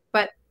 Yeah.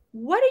 But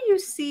what do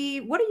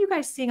you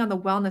guys seeing on the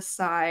wellness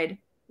side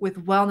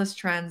with wellness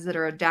trends that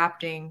are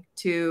adapting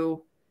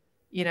to,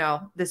 you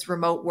know, this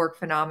remote work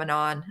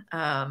phenomenon,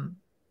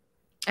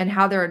 and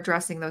how they're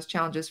addressing those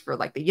challenges for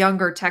like the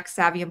younger tech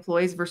savvy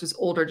employees versus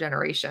older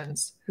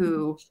generations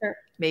who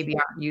maybe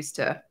aren't used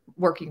to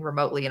working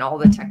remotely and all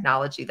the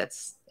technology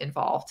that's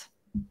involved?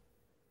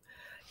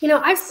 You know,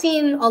 I've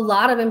seen a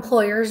lot of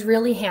employers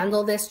really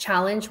handle this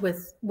challenge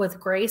with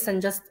grace,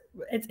 and just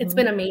it's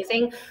been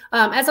amazing.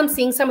 As I'm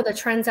seeing some of the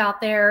trends out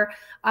there,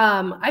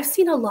 I've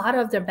seen a lot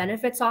of their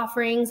benefits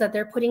offerings that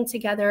they're putting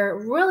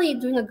together, really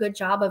doing a good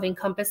job of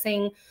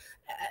encompassing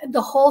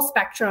the whole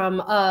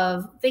spectrum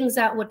of things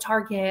that would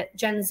target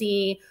Gen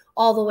Z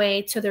all the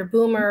way to their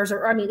boomers,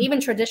 or I mean, even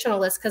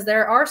traditionalists, because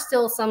there are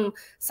still some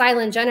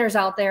silent Jenners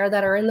out there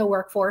that are in the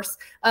workforce.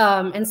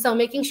 And so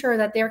making sure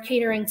that they're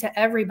catering to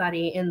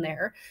everybody in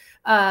there.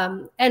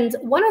 And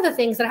one of the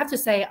things that I have to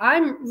say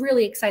I'm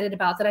really excited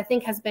about that I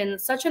think has been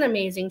such an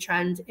amazing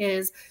trend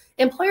is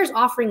employers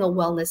offering a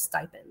wellness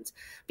stipend.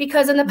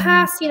 Because in the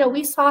past,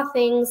 we saw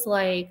things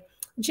like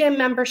gym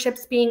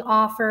memberships being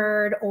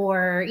offered,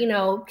 or,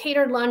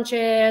 catered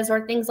lunches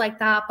or things like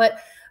that. But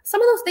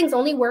some of those things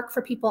only work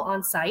for people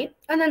on site.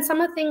 And then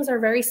some of the things are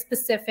very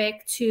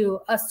specific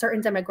to a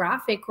certain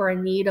demographic or a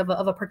need of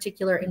a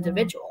particular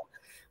individual.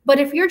 But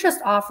if you're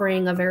just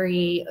offering a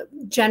very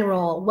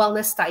general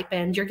wellness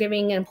stipend, you're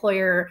giving an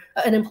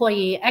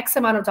employee X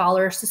amount of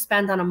dollars to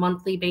spend on a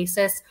monthly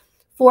basis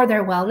for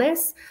their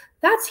wellness,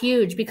 that's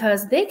huge,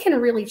 because they can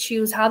really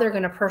choose how they're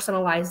going to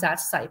personalize that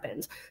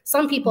stipend.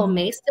 Some people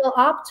may still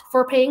opt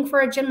for paying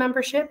for a gym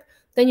membership.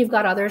 Then you've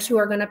got others who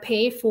are going to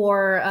pay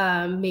for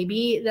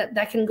maybe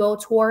that can go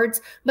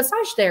towards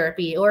massage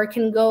therapy, or it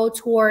can go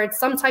towards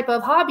some type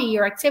of hobby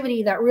or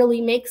activity that really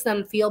makes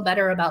them feel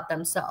better about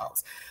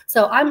themselves.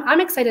 So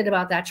I'm excited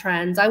about that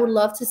trend. I would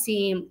love to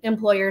see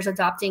employers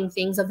adopting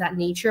things of that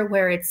nature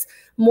where it's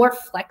more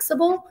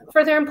flexible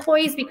for their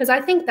employees, because I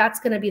think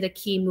that's going to be the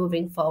key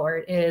moving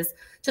forward, is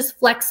just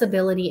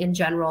flexibility in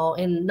general,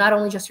 in not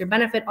only just your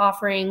benefit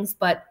offerings,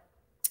 but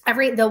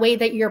the way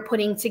that you're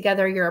putting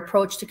together your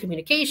approach to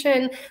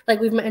communication, like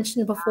we've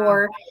mentioned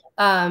before.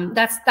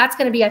 That's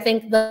going to be, I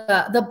think,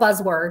 the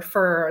buzzword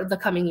for the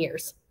coming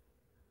years.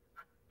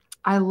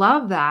 I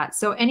love that.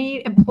 So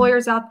any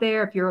employers out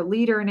there, if you're a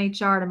leader in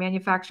HR at a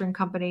manufacturing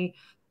company,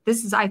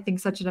 this is, I think,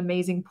 such an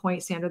amazing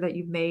point, Sandra, that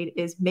you've made,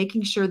 is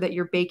making sure that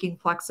you're baking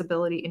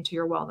flexibility into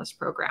your wellness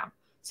program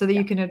so that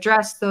you can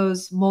address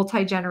those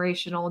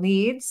multi-generational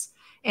needs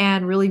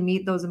and really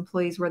meet those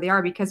employees where they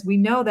are. Because we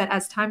know that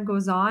as time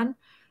goes on,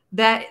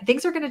 that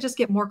things are going to just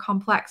get more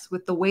complex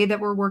with the way that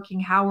we're working,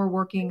 how we're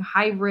working,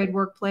 hybrid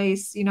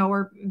workplace,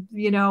 or,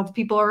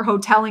 people are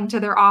hoteling to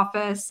their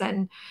office,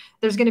 and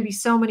there's going to be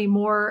so many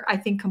more, I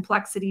think,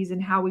 complexities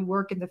in how we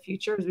work in the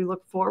future as we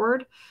look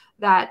forward,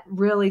 that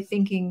really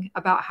thinking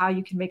about how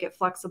you can make it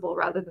flexible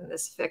rather than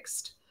this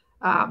fixed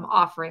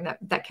offering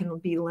that can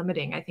be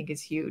limiting, I think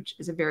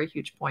is a very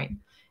huge point.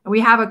 And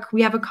we have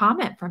a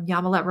comment from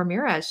Yamilet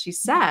Ramirez. She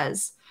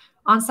says,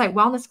 on-site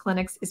wellness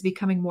clinics is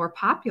becoming more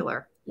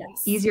popular.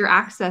 Yes. Easier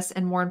access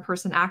and more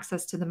in-person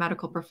access to the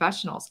medical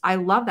professionals. I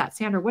love that.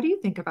 Sandra, what do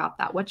you think about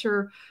that? What's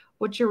your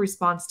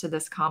response to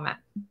this comment?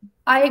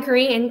 I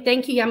agree. And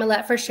thank you,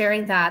 Yamilet, for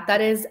sharing that.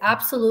 That is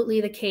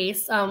absolutely the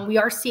case. We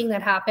are seeing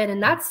that happen.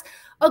 And that's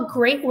a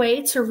great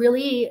way to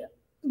really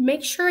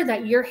make sure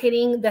that you're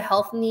hitting the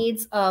health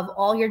needs of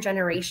all your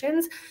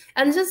generations.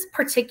 And this is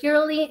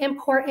particularly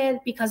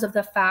important because of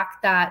the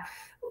fact that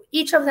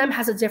each of them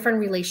has a different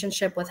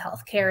relationship with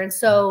healthcare. And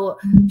so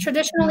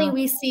traditionally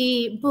we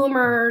see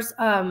boomers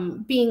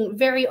being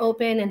very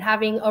open and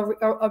having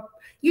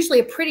usually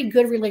a pretty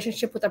good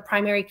relationship with a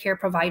primary care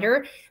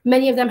provider.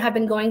 Many of them have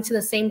been going to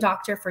the same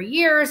doctor for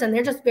years, and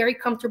they're just very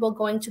comfortable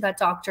going to that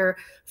doctor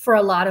for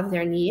a lot of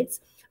their needs.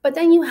 But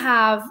then you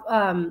have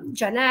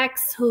Gen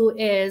X, who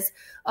is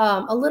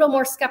a little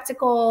more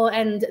skeptical,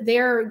 and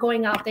they're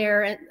going out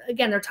there. And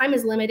again, their time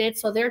is limited,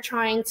 so they're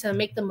trying to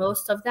make the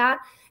most of that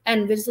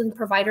and visiting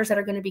providers that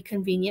are going to be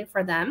convenient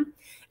for them.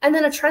 And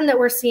then a trend that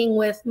we're seeing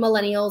with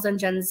millennials and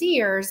Gen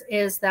Zers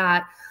is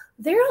that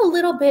they're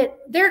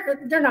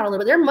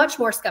much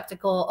more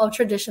skeptical of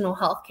traditional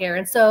healthcare.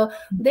 And so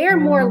they're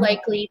more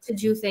likely to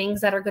do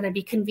things that are going to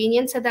be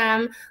convenient to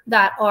them,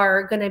 that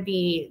are going to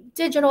be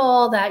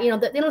digital, that,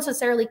 that they don't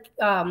necessarily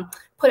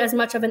put as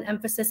much of an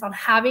emphasis on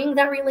having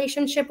that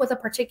relationship with a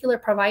particular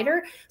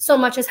provider, so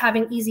much as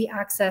having easy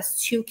access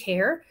to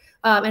care.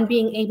 And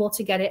being able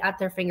to get it at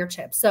their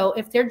fingertips. So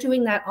if they're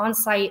doing that on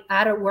site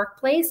at a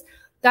workplace,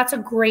 that's a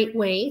great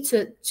way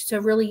to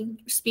really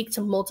speak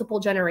to multiple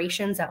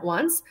generations at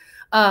once.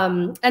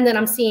 And then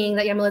I'm seeing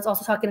that Yamilet's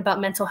also talking about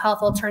mental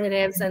health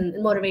alternatives and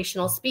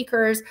motivational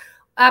speakers.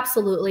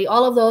 Absolutely.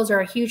 All of those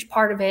are a huge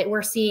part of it.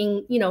 We're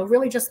seeing,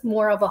 really just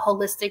more of a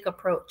holistic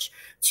approach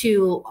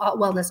to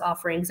wellness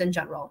offerings in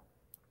general.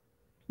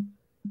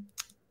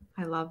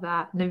 I love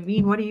that.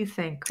 Naveen, what do you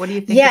think? What do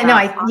you think? Yeah,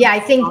 I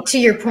think to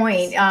your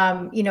point,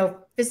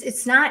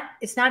 it's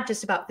not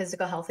just about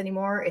physical health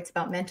anymore. It's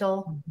about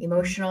mental,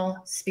 emotional,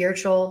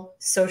 spiritual,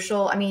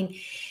 social. I mean,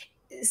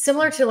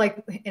 similar to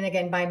and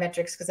again,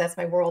 biometrics, because that's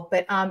my world,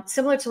 but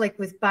similar to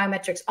with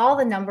biometrics, all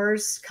the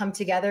numbers come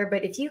together.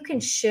 But if you can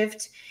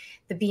shift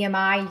the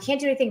BMI, you can't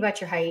do anything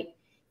about your height.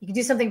 You can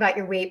do something about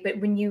your weight, but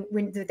when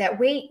that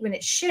weight, when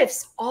it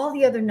shifts, all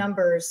the other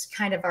numbers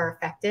kind of are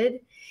affected.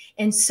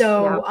 And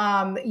so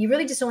you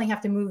really just only have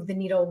to move the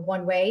needle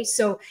one way.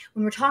 So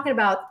when we're talking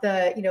about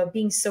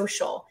being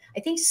social, I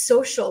think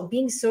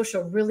being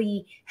social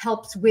really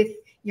helps with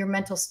your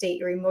mental state,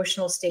 your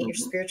emotional state, your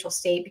spiritual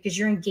state, because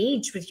you're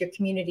engaged with your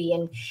community.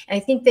 And I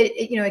think that,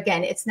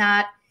 again, it's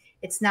not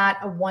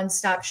a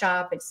one-stop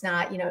shop. It's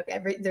not,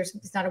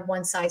 it's not a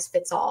one size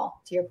fits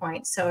all, to your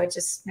point. So I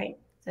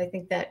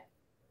think that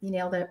you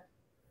nailed it.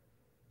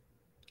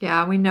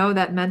 Yeah, we know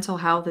that mental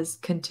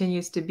health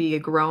continues to be a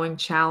growing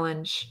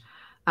challenge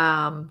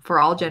for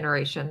all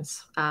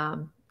generations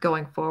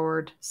going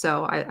forward.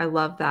 So I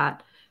love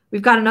that.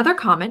 We've got another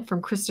comment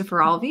from Christopher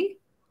Alvey.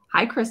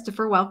 Hi,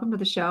 Christopher. Welcome to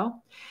the show.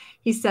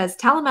 He says,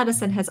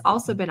 telemedicine has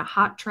also been a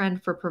hot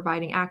trend for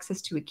providing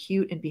access to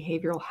acute and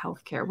behavioral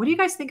health care. What do you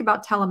guys think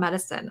about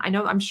telemedicine? I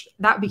know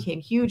that became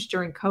huge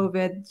during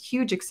COVID,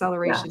 huge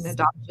acceleration and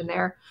adoption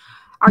there.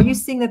 Are you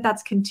seeing that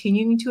that's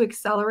continuing to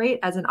accelerate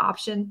as an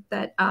option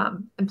that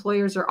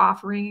employers are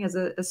offering as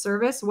a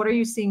service? What are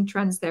you seeing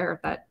trends there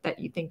that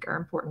you think are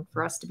important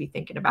for us to be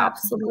thinking about?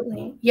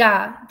 Absolutely.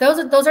 Yeah, those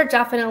are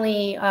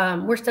definitely,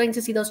 we're starting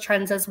to see those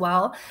trends as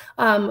well.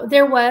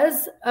 There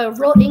was a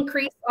real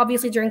increase,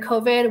 obviously, during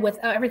COVID with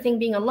everything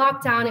being on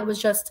lockdown. It was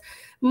just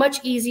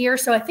much easier.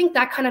 So I think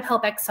that kind of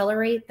helped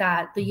accelerate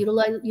the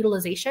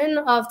utilization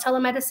of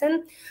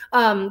telemedicine.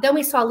 Then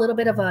we saw a little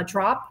bit of a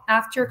drop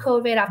after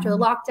COVID, after the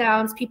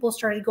lockdowns. People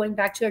started going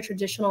back to their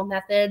traditional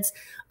methods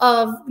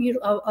of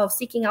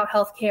seeking out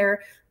healthcare.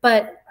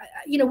 But,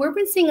 we've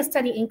been seeing a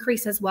steady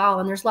increase as well.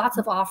 And there's lots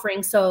of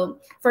offerings. So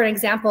for an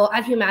example,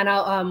 at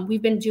Humana,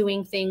 we've been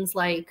doing things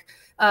like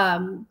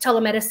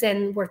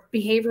telemedicine with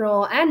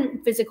behavioral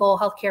and physical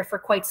healthcare for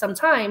quite some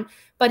time.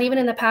 But even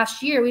in the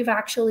past year, we've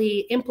actually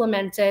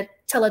implemented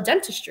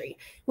teledentistry,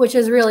 which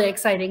is really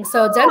exciting.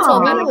 So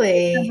dental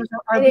really?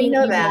 I didn't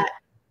know that.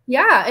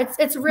 Yeah,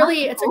 it's a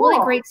really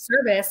great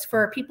service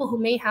for people who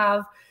may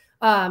have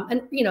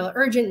an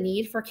urgent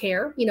need for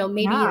care.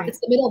 Maybe it's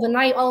the middle of the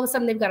night, all of a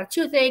sudden they've got a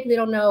toothache, they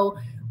don't know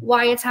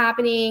why it's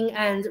happening,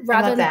 and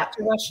rather than have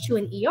to rush to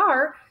an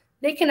ER,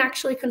 they can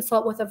actually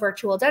consult with a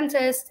virtual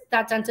dentist.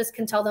 That dentist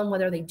can tell them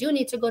whether they do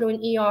need to go to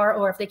an ER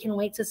or if they can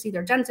wait to see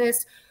their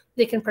dentist.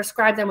 They can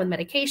prescribe them with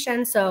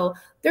medication. So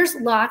there's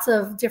lots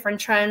of different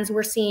trends.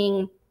 We're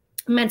seeing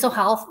mental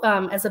health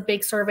as a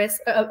big service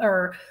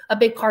or a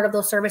big part of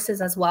those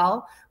services as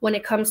well. When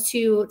it comes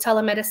to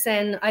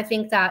telemedicine, I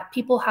think that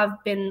people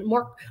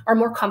are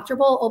more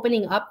comfortable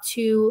opening up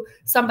to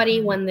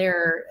somebody when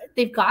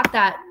they've got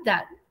that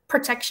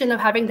protection of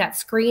having that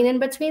screen in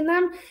between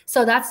them.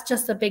 So that's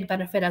just a big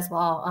benefit as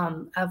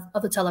well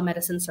of the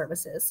telemedicine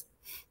services.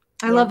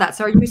 I love that.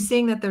 So are you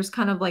seeing that there's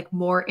kind of like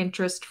more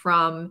interest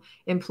from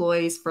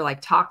employees for like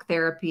talk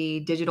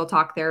therapy, digital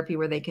talk therapy,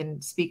 where they can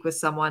speak with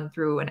someone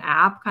through an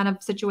app kind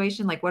of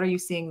situation? Like, what are you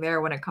seeing there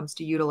when it comes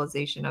to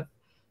utilization of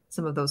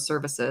some of those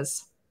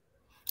services?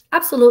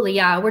 Absolutely.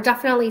 Yeah. We're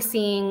definitely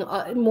seeing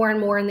more and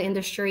more in the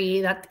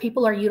industry that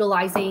people are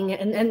utilizing,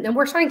 and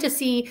we're starting to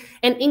see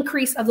an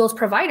increase of those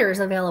providers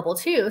available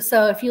too.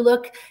 So if you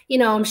look,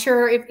 I'm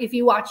sure if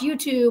you watch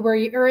YouTube or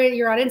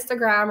you're on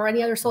Instagram or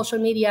any other social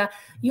media,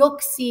 you'll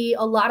see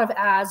a lot of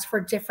ads for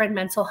different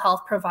mental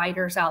health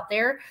providers out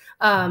there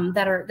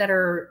that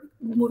are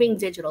moving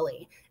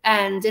digitally.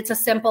 And it's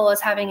as simple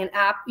as having an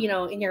app,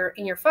 in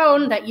your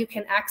phone that you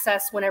can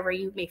access whenever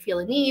you may feel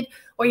a need,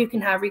 or you can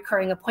have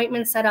recurring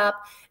appointments set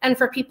up. And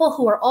for people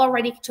who are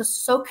already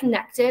just so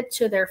connected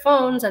to their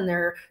phones and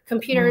their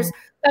computers,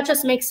 that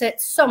just makes it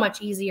so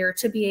much easier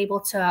to be able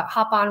to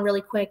hop on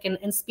really quick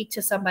and speak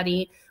to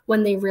somebody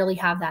when they really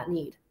have that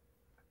need.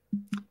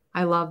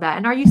 I love that.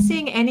 And are you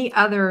seeing any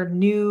other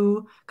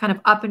new kind of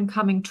up and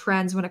coming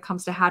trends when it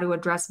comes to how to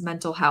address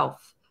mental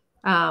health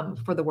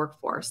for the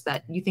workforce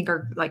that you think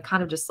are like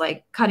kind of just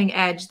like cutting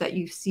edge that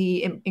you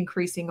see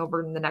increasing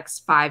over in the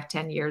next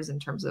 5-10 years in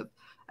terms of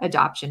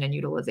adoption and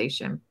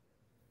utilization?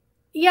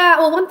 Yeah,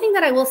 well, one thing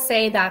that I will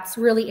say that's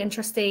really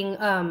interesting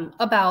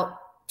about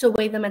the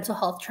way the mental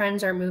health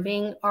trends are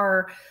moving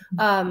are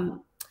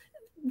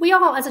we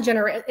all as a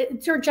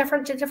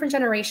different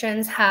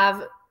generations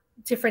have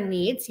different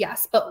needs,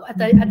 yes, but at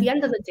the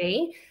end of the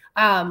day,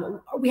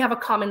 we have a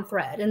common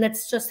thread, and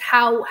that's just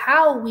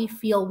how we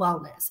feel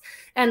wellness.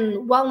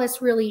 And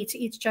wellness really to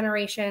each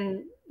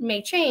generation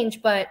may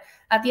change, but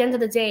at the end of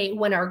the day,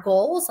 when our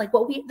goals, like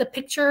the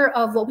picture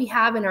of what we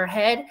have in our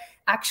head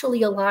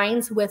actually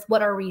aligns with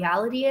what our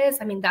reality is,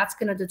 I mean, that's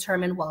going to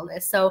determine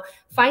wellness. So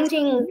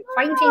finding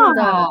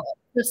the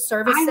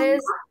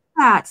services.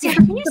 That.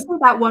 Sandra, can you say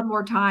that one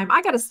more time?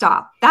 I got to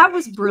stop. That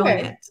was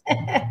brilliant.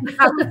 That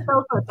was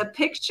so good. The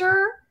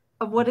picture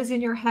of what is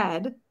in your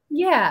head.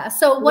 Yeah.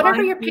 So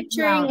whatever you're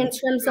picturing in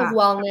terms of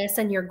wellness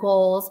and your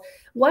goals,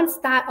 once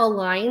that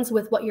aligns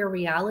with what your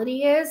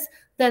reality is,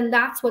 then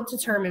that's what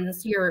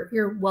determines your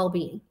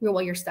well-being,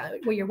 what your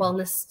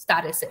wellness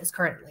status is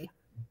currently.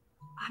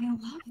 I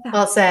love that.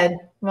 Well said.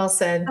 Well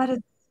said. That is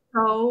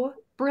so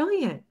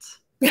brilliant.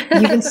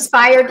 You've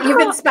inspired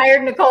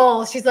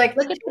Nicole. She's like,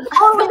 look at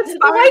the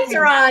lights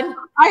are on.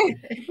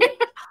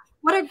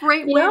 What a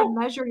great way to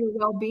measure your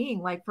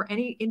well-being, like for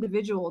any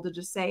individual to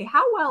just say,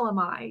 how well am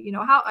I?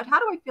 How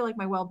do I feel like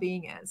my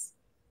well-being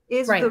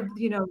is right.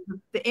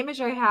 the image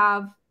I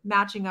have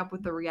matching up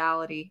with the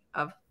reality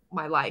of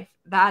my life.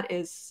 That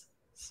is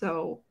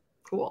so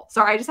cool.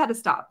 Sorry, I just had to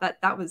stop.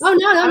 That was. Oh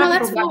no,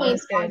 that's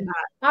fine.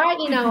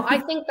 I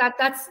think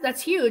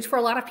that's huge for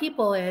a lot of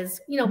people.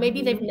 Is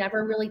maybe they've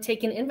never really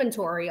taken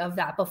inventory of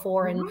that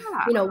before, and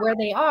where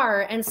they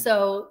are, and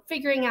so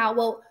figuring out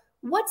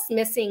what's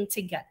missing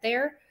to get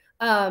there.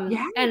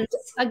 And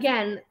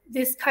again,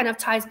 this kind of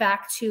ties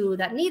back to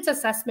that needs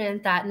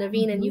assessment that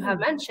Naveen and you have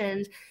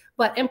mentioned.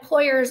 But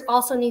employers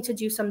also need to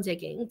do some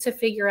digging to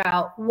figure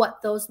out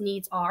what those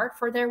needs are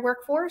for their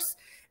workforce.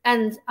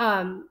 And,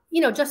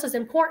 just as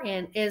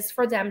important is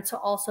for them to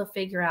also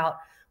figure out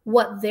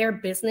what their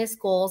business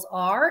goals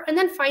are, and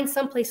then find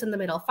someplace in the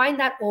middle, find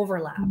that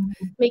overlap,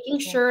 making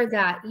sure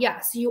that,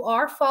 yes, you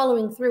are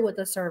following through with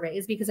the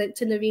surveys, because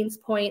to Naveen's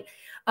point,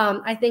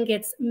 I think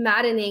it's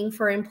maddening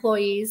for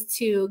employees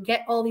to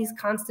get all these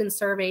constant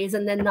surveys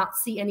and then not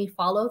see any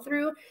follow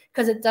through,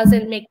 because it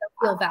doesn't make them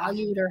feel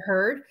valued or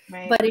heard.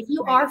 Right. But if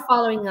you are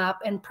following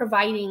up and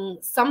providing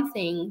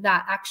something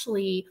that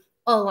actually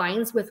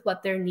aligns with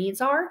what their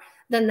needs are,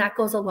 then that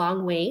goes a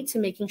long way to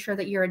making sure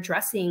that you're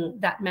addressing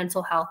that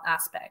mental health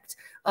aspect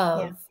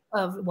of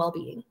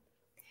well-being.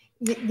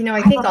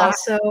 I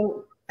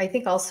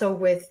think also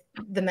with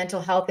the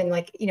mental health and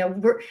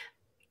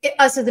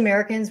us as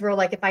Americans, we're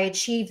like, if I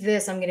achieve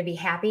this, I'm going to be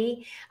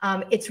happy.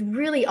 It's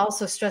really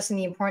also stressing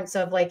the importance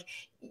of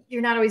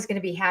you're not always going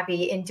to be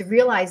happy, and to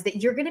realize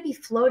that you're going to be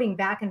floating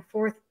back and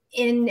forth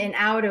in and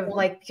out of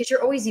because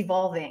you're always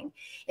evolving.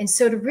 And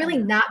so to really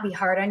not be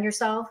hard on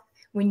yourself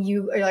when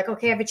you are like,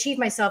 okay, I've achieved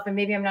myself and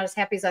maybe I'm not as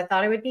happy as I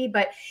thought I would be,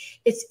 but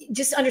it's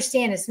just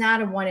understand it's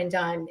not a one and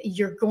done.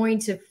 You're going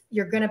to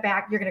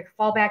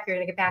fall back, you're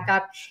going to get back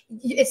up.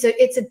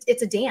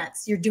 It's a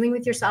dance you're doing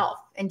with yourself.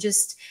 And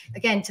just,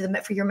 again,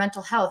 for your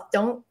mental health,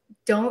 don't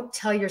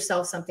tell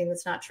yourself something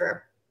that's not true.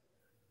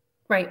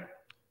 Right.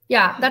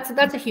 Yeah,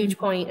 that's a huge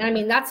point. And I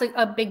mean, that's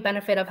a big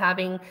benefit of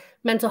having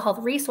mental health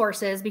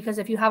resources, because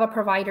if you have a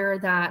provider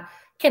that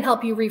can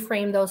help you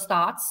reframe those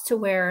thoughts to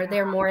where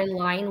they're more in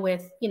line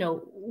with,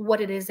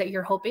 what it is that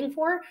you're hoping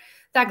for,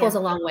 that goes a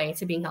long way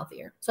to being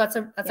healthier. So that's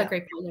a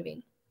great point,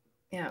 Naveen.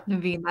 Yeah.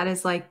 Naveen, that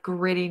is like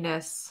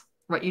grittiness,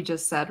 what you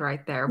just said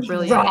right there.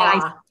 Brilliant.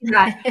 I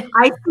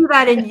see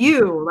that in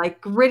you,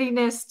 like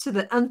grittiness to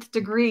the nth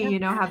degree,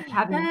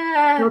 having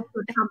worked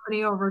for a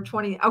company over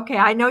 20. Okay.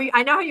 I know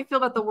how you feel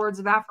about the words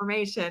of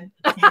affirmation.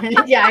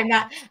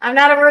 Yeah, I'm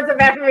not a words of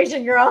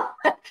affirmation girl.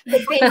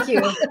 But thank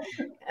you.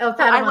 That's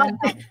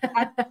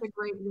a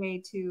great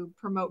way to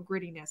promote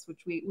grittiness, which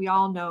we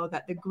all know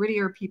that the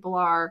grittier people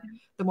are,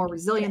 the more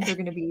resilient they're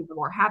going to be, the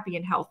more happy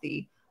and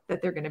healthy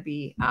that they're going to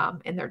be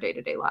in their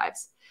day-to-day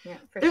lives. Yeah,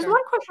 There's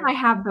one question I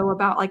have though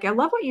about I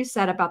love what you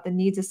said about the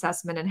needs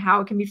assessment and how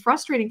it can be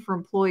frustrating for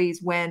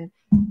employees when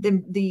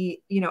the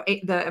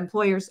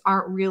employers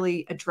aren't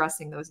really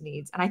addressing those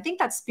needs. And I think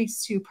that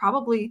speaks to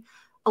probably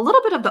a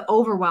little bit of the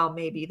overwhelm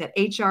maybe that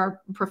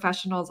HR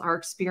professionals are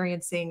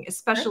experiencing,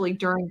 especially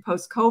during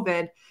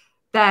post-COVID,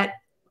 that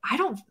I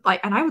don't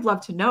like. And I would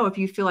love to know if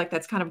you feel like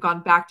that's kind of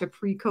gone back to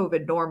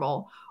pre-COVID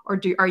normal, or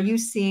are you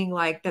seeing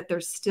that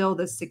there's still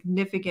this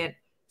significant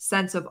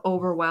sense of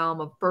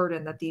overwhelm, of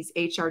burden that these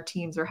HR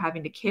teams are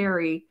having to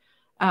carry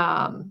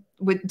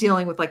with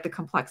dealing with the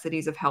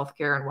complexities of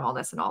healthcare and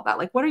wellness and all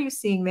that? What are you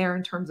seeing there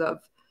in terms of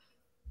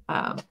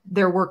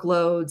their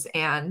workloads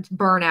and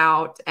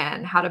burnout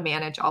and how to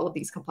manage all of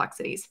these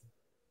complexities?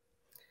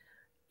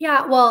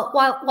 Yeah, well,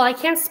 while I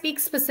can't speak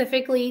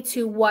specifically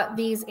to what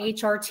these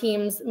HR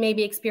teams may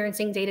be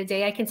experiencing day to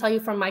day, I can tell you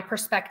from my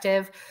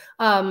perspective,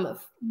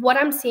 what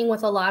I'm seeing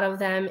with a lot of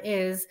them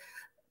is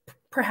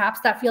perhaps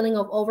that feeling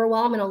of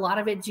overwhelm, and a lot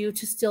of it due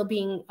to still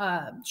being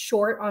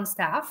short on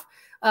staff,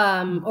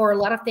 or a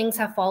lot of things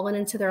have fallen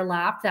into their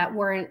lap that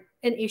weren't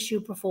an issue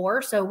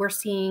before. So we're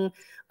seeing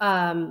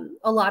a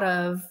lot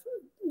of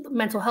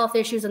mental health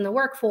issues in the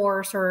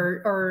workforce,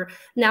 or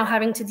now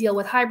having to deal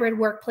with hybrid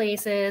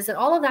workplaces, and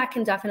all of that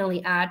can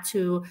definitely add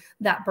to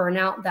that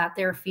burnout that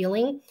they're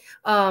feeling.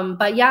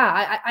 But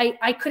yeah,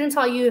 I couldn't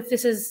tell you if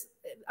this is,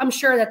 I'm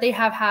sure that they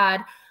have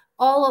had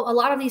a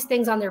lot of these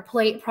things on their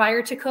plate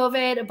prior to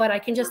COVID, but I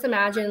can just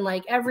imagine,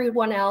 like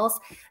everyone else,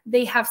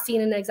 they have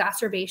seen an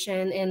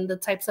exacerbation in the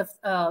types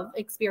of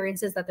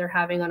experiences that they're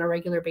having on a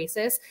regular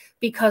basis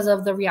because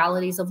of the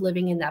realities of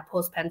living in that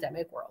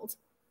post-pandemic world.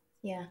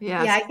 Yeah.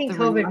 Yes, I think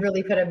COVID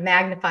really put a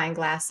magnifying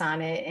glass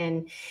on it.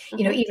 And,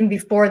 even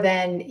before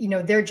then,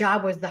 their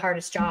job was the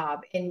hardest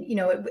job. And,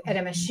 at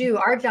MSU,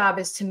 our job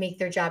is to make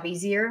their job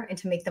easier and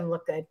to make them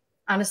look good.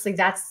 Honestly,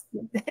 that's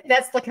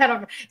it's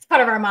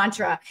part of our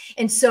mantra.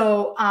 And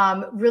so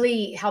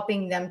really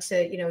helping them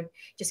to,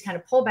 just kind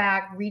of pull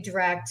back,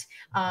 redirect,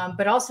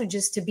 but also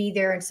just to be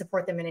there and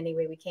support them in any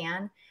way we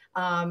can.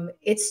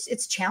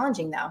 It's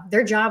challenging though.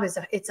 Their job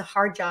it's a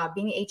hard job.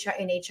 Being in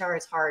HR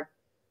is hard.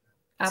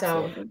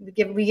 Absolutely.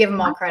 So we give them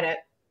all credit.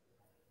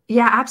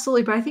 Yeah,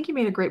 absolutely. But I think you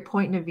made a great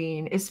point,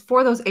 Naveen, is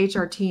for those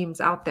HR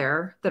teams out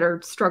there that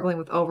are struggling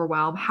with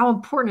overwhelm, how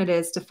important it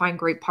is to find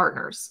great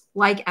partners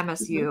like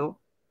MSU,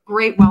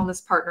 great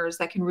wellness partners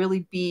that can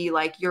really be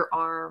like your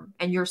arm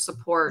and your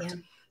support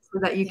so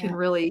that you can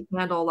really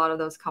handle a lot of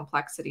those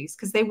complexities,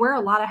 because they wear a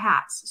lot of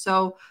hats.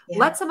 So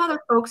let some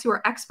other folks who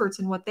are experts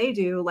in what they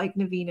do, like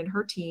Naveen and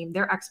her team,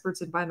 they're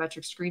experts in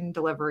biometric screening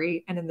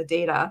delivery and in the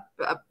data,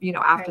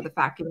 after the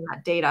fact, giving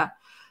that data.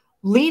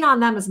 Lean on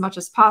them as much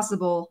as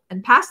possible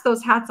and pass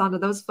those hats on to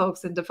those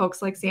folks and to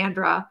folks like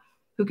Sandra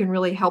who can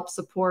really help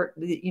support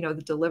the, you know,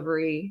 the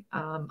delivery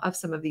of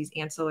some of these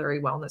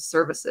ancillary wellness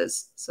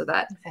services so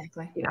that,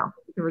 you know,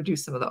 we can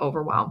reduce some of the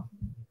overwhelm.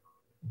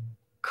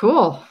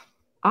 Cool.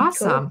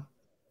 Awesome. Cool.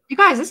 You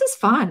guys, this is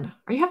fun.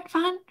 Are you having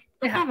fun?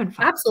 I'm having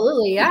fun.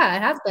 Absolutely. Yeah,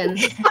 it has been.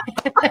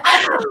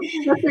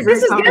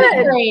 This is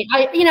good. Great.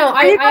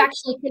 I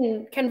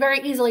actually can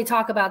very easily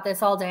talk about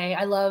this all day.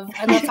 I love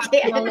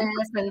talking about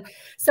this. And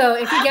so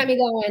if you get me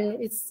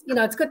going, it's, you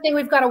know, it's a good thing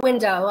we've got a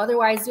window.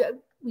 Otherwise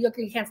you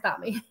can't stop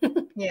me.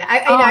 Yeah.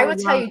 I will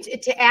tell you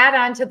to add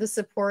on to the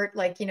support,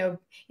 like, you know,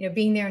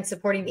 being there and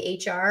supporting the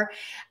HR,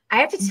 I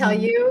have to tell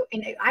you,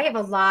 and I have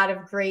a lot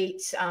of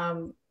great,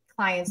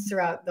 clients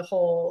throughout the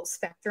whole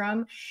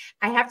spectrum.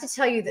 I have to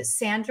tell you that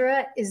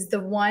Sandra is the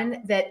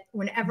one that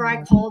whenever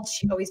I called,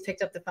 she always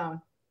picked up the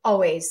phone.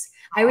 Always.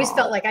 I always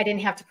felt like I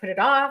didn't have to put it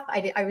off.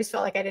 I always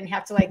felt like I didn't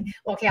have to, like,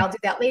 okay, I'll do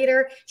that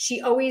later.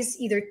 She always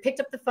either picked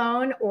up the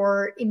phone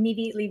or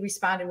immediately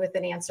responded with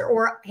an answer,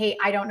 or, hey,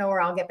 I don't know, or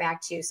I'll get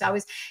back to you. So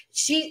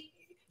she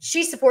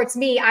supports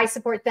me. I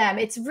support them.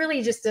 It's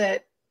really just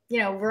you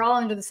know, we're all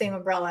under the same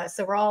umbrella.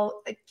 So we're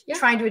all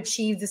trying to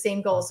achieve the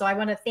same goal. So I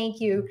want to thank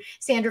you,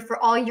 Sandra, for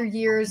all your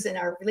years in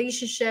our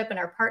relationship and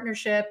our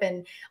partnership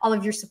and all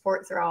of your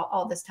support throughout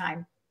all this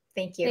time.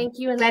 Thank you. Thank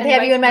you. Glad to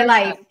have you in my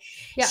life.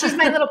 Yeah. She's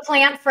my little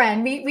plant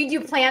friend. We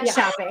do plant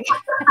shopping.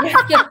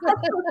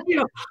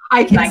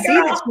 I can see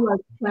that she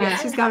likes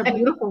plants. She's got a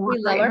beautiful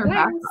one right in her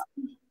back.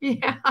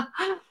 Yeah.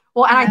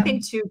 Well, and I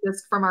think too,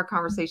 just from our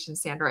conversation,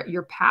 Sandra,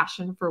 your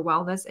passion for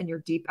wellness and your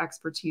deep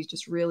expertise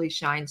just really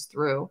shines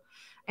through.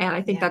 And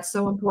I think that's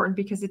so important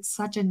because it's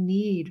such a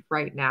need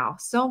right now.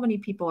 So many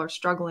people are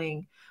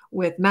struggling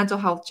with mental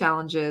health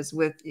challenges,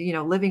 with, you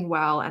know, living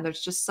well, and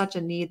there's just such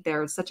a need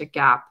there, such a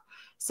gap.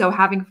 So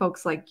having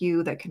folks like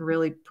you that can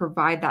really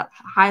provide that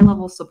high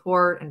level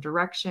support and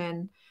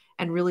direction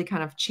and really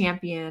kind of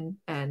champion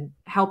and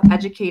help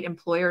educate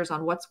employers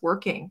on what's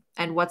working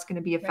and what's going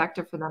to be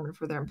effective for them and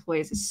for their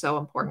employees is so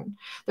important.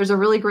 There's a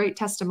really great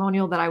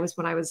testimonial that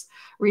when I was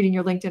reading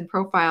your LinkedIn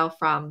profile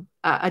from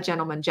a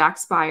gentleman, Jack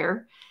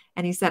Spire.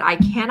 And he said, I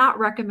cannot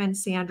recommend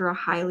Sandra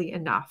highly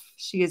enough.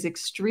 She is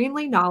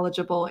extremely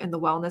knowledgeable in the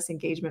wellness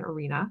engagement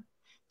arena.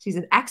 She's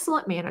an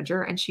excellent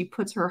manager and she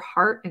puts her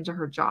heart into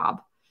her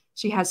job.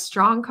 She has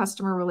strong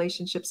customer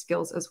relationship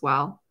skills as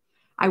well.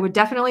 I would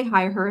definitely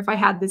hire her if I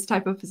had this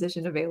type of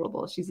position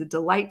available. She's a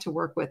delight to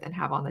work with and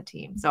have on the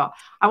team. So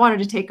I wanted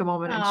to take a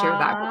moment and share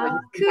that.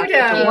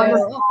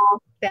 Kudos.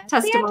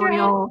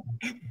 Testimonial.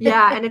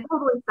 Yeah. And it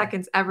totally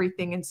seconds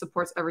everything and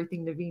supports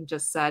everything Naveen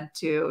just said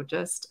too,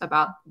 just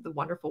about the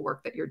wonderful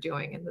work that you're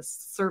doing and the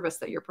service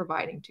that you're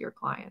providing to your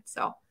clients.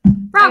 So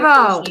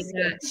bravo.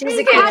 She's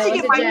a good I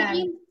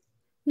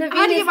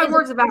had to get my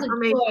words of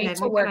affirmation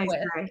to work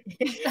with.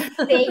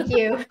 Thank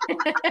you.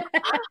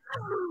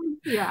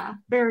 Yeah,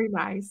 very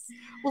nice.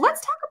 Well,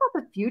 let's talk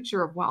about the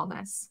future of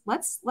wellness.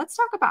 Let's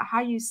talk about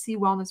how you see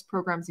wellness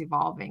programs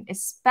evolving,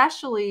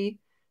 especially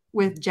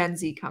with Gen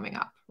Z coming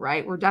up,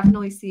 right? We're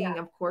definitely seeing,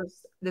 of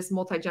course, this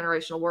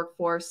multi-generational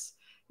workforce.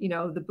 You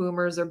know, the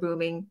boomers are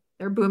booming.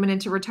 They're booming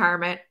into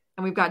retirement,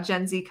 and we've got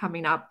Gen Z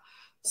coming up.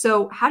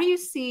 So how do you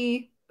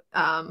see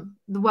the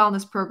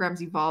wellness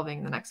programs evolving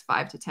in the next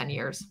 5 to 10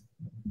 years?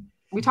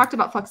 We talked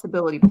about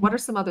flexibility, but what are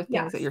some other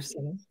things that you're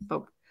seeing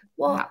folks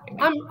happening?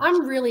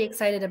 I'm really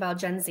excited about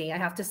Gen Z. I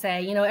have to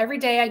say, you know, every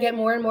day I get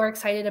more and more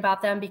excited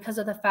about them because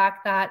of the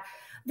fact that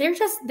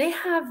they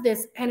have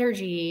this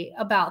energy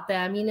about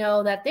them, you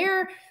know, that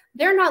they're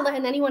not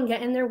letting anyone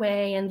get in their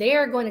way and they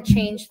are going to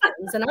change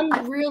things. And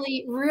I'm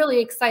really, really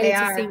excited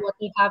to see what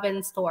they have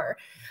in store.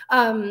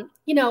 You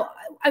know,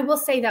 I will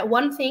say that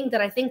one thing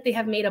that I think they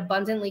have made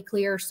abundantly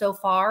clear so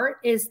far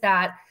is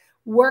that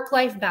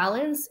work-life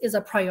balance is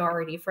a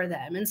priority for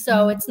them. And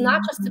so it's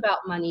not just about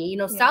money. You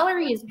know,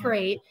 salary is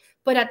great,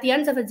 but at the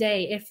end of the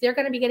day, if they're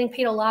going to be getting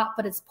paid a lot,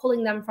 but it's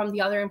pulling them from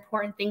the other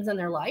important things in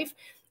their life,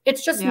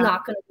 it's just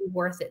not going to be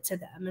worth it to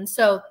them. And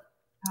so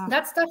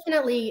that's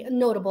definitely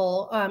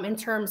notable in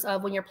terms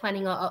of when you're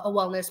planning a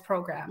wellness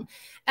program.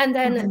 And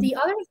then the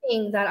other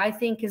thing that I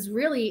think is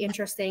really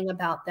interesting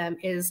about them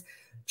is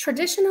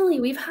traditionally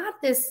we've had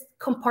this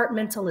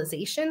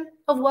compartmentalization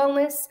of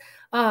wellness.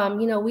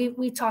 You know,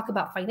 we talk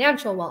about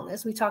financial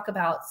wellness, we talk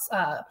about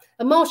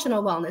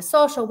emotional wellness,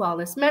 social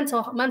wellness,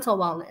 mental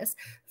wellness,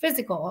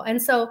 physical. And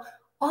so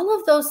all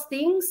of those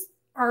things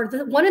are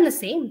the one and the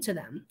same to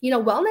them. You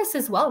know, wellness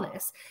is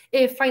wellness.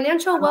 If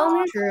financial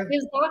wellness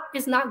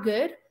is not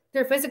good,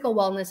 their physical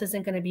wellness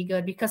isn't going to be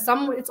good because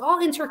it's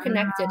all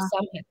interconnected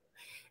somehow.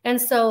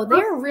 And so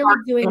they're really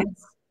doing.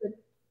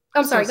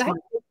 I'm sorry. Go ahead.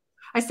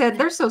 I said,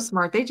 they're so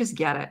smart. They just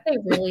get it. They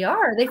really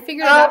are. They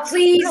figured it out.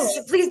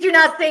 Please do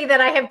not say that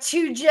I have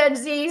 2 Gen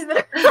Zs.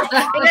 And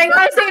I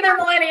want to say they're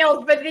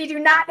millennials, but they do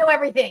not know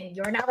everything.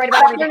 You're not right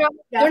about everything.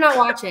 They're not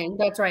watching.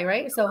 That's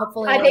right? So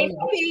hopefully.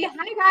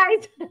 Hi,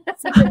 guys.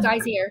 Secret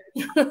guys here.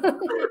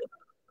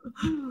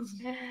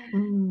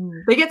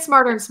 They get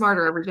smarter and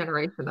smarter every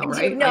generation, though,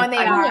 right? No, and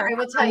they are. I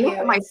will tell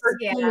you. My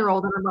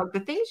 13-year-old, and I'm like,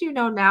 the things you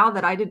know now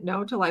that I didn't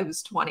know till I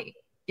was 20.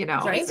 you know,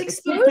 Right. It's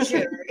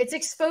exposure. It's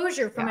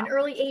exposure from an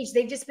early age.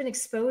 They've just been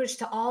exposed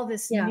to all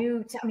this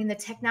new, I mean, the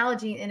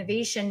technology and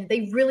innovation,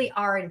 they really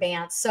are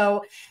advanced.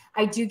 So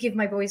I do give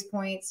my boys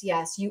points.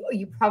 Yes,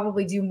 you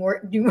probably do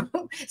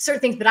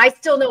certain things, but I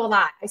still know a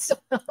lot. I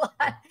still know a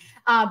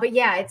lot. But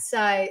yeah, it's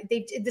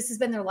this has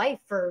been their life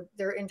for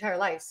their entire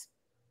lives.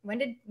 When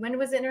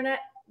was the internet?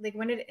 Like,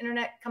 when did the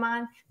internet come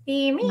on?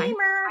 The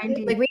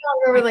memer. Like, we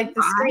all remember like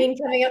the screen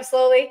coming up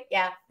slowly.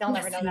 Yeah, they'll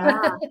never know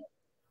that.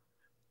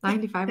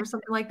 95 or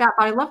something like that.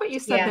 But I love what you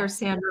said there,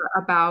 Sandra,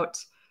 about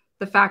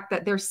the fact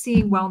that they're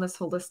seeing wellness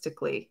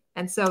holistically.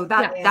 And so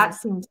that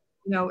seems,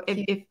 you know,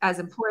 if as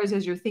employers,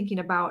 as you're thinking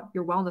about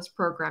your wellness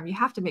program, you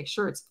have to make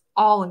sure it's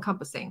all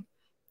encompassing,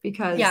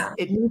 because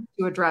it needs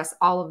to address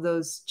all of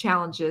those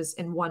challenges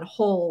in one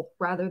whole,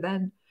 rather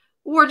than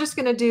we're just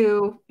going to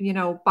do, you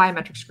know,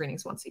 biometric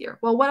screenings once a year.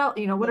 Well, what else,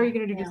 you know, what are you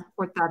going to do to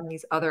support that in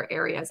these other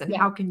areas? And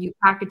how can you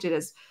package it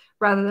as,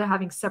 rather than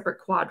having separate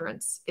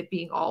quadrants, it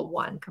being all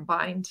one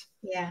combined?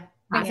 Yeah,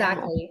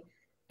 exactly.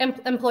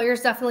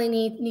 Employers definitely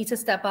need to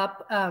step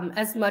up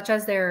as much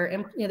as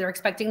they're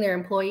expecting their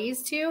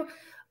employees to.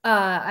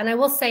 And I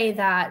will say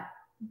that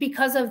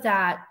because of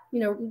that, you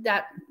know,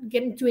 that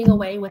doing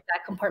away with that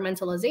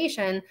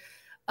compartmentalization,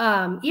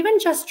 even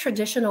just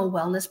traditional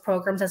wellness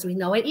programs as we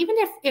know it, even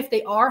if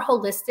they are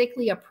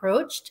holistically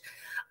approached,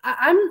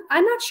 I'm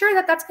not sure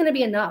that that's going to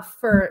be enough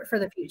for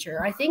the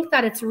future. I think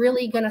that it's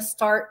really going to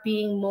start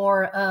being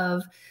more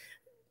of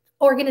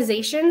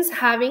organizations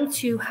having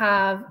to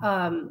have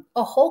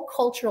a whole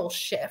cultural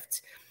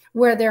shift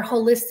where they're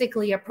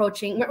holistically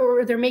approaching,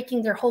 or they're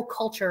making their whole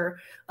culture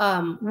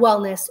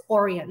wellness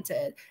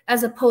oriented,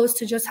 as opposed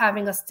to just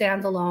having a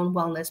standalone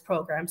wellness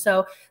program.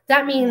 So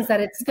that means that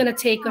it's going to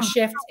take a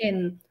shift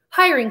in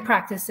hiring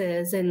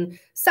practices and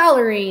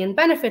salary and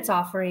benefits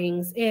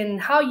offerings, in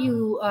how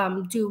you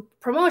do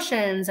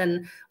promotions,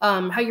 and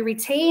how you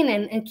retain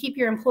and keep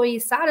your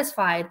employees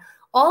satisfied.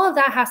 All of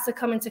that has to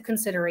come into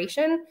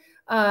consideration.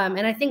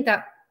 And I think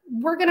that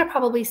we're going to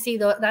probably see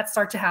that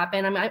start to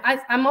happen. I mean,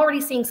 I'm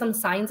already seeing some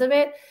signs of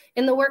it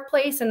in the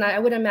workplace, and I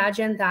would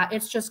imagine that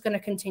it's just going to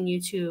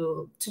continue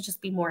to just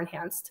be more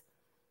enhanced.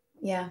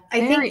 Yeah, I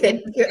think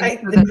that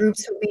the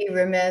groups will be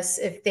remiss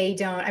if they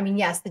don't. I mean,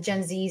 yes, the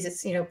Gen Zs,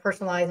 it's, you know,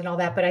 personalized and all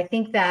that, but I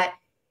think that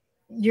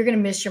you're going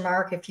to miss your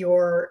mark if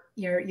you're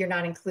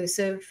not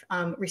inclusive,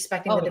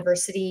 respecting the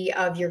diversity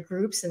of your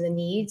groups and the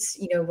needs,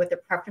 you know, what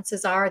their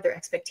preferences are, their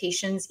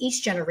expectations,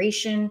 each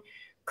generation,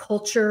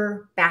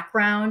 culture,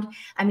 background.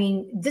 I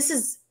mean,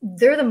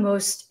 they're the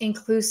most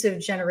inclusive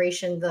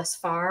generation thus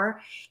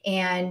far,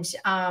 and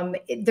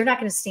they're not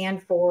going to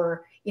stand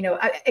for, you know,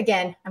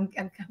 again, I'm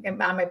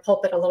on my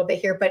pulpit a little bit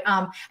here, but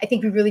I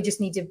think we really just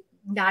need to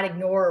not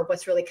ignore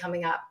what's really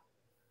coming up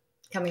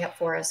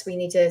for us. We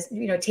need to,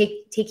 you know,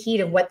 take heed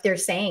of what they're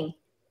saying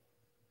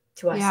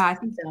to us. Yeah, I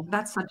think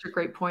that's such a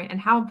great point, and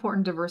how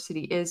important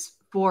diversity is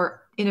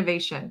for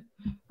innovation,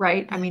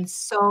 right? I mean,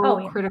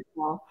 so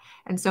critical.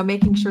 And so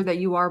making sure that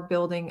you are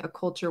building a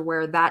culture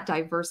where that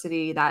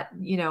diversity, that,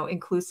 you know,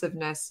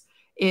 inclusiveness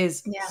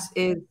is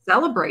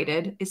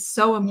celebrated, is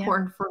so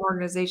important for an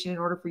organization in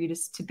order for you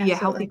to be a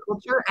healthy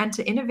culture and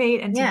to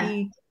innovate and to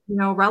be, you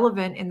know,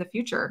 relevant in the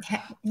future.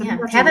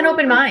 Have an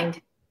open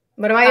mind.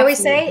 What do I always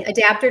say?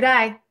 Adapt or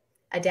die.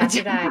 Adapt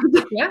or die.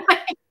 Yeah.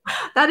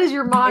 That is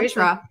your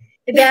mantra.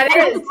 That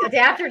is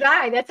adapt or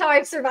die. That's how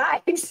I've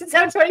survived since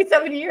I'm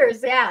 27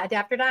 years. Yeah,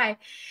 adapt or die.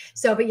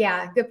 So, but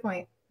yeah, good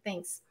point.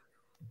 Thanks.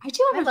 I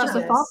do have just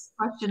a follow-up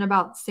question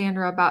about,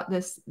 Sandra, about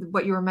this,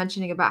 what you were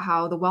mentioning about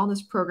how the wellness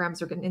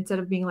programs are going to, instead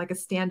of being like a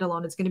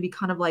standalone, it's going to be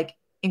kind of like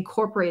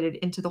incorporated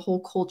into the whole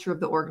culture of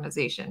the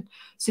organization.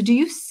 So do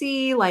you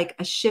see like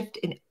a shift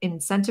in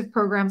incentive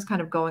programs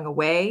kind of going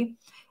away?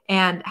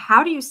 And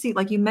how do you see,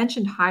 like you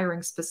mentioned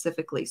hiring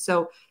specifically.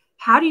 So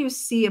how do you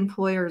see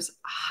employers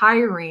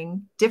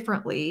hiring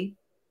differently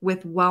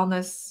with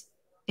wellness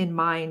in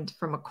mind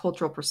from a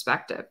cultural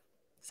perspective?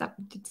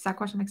 Does that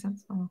question make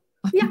sense?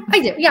 Yeah, I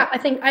do. Yeah, I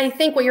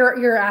think what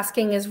you're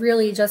asking is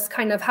really just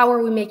kind of how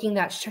are we making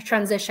that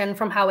transition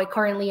from how it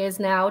currently is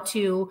now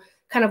to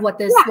kind of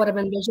what I'm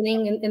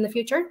envisioning in the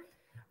future,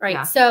 right?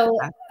 Yeah. So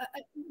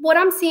what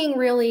I'm seeing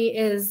really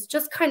is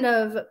just kind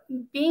of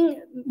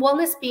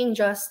wellness being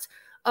just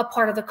a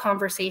part of the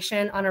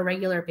conversation on a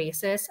regular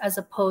basis, as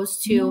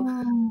opposed to,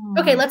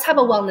 okay, let's have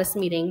a wellness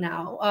meeting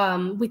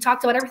now. We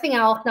talked about everything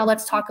else. Now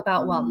let's talk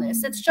about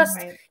wellness. It's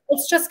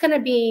just going to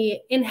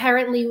be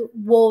inherently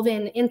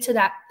woven into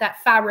that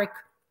fabric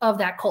of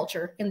that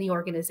culture in the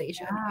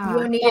organization. You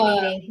won't need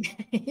a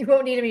meeting. You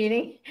won't need a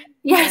meeting.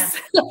 Yes,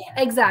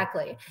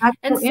 exactly.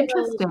 That's so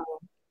interesting.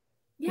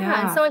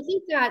 Yeah. And so I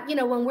think that, you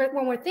know, when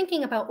we're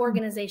thinking about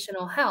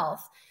organizational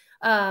health,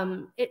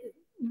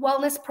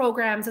 wellness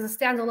programs as a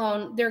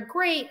standalone, they're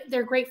great.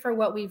 They're great for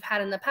what we've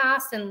had in the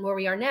past and where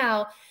we are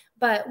now,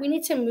 but we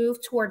need to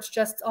move towards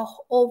just a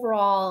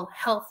overall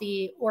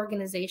healthy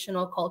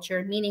organizational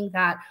culture, meaning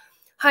that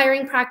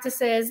hiring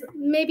practices,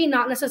 maybe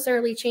not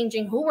necessarily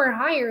changing who we're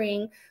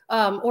hiring,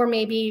 or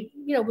maybe,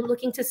 you know, we're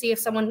looking to see if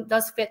someone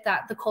does fit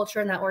the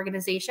culture in that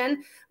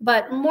organization,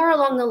 but more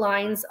along the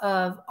lines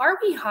of, are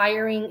we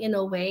hiring in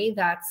a way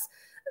that's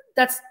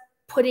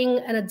putting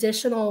an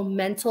additional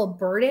mental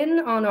burden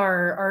on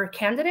our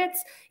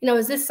candidates? You know,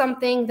 is this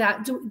something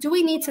that do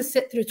we need to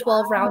sit through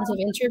 12 rounds of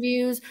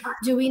interviews?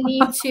 Do we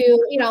need to,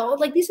 you know,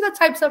 like, these are the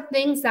types of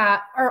things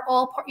that are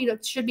all part, you know,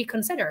 should be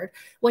considered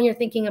when you're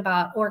thinking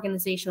about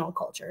organizational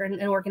culture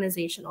and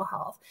organizational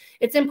health.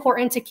 It's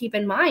important to keep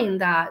in mind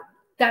that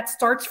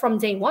starts from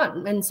day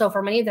one. And so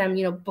for many of them,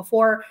 you know,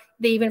 before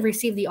they even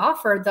receive the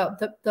offer,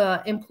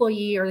 the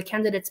employee or the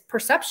candidate's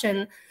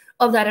perception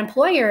of that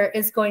employer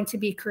is going to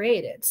be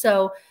created.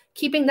 So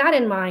keeping that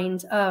in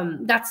mind,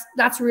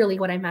 that's really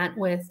what I meant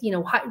with, you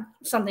know,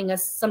 something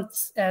as simple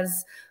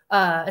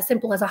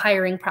as a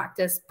hiring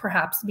practice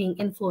perhaps being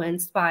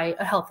influenced by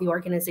a healthy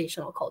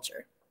organizational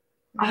culture.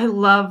 I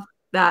love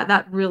that.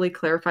 That really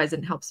clarifies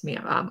and helps me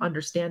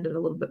understand it a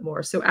little bit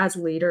more. So as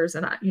leaders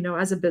and, you know,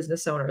 as a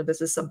business owner,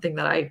 this is something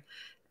that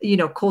you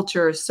know,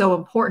 culture is so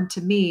important to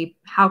me.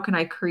 How can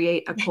I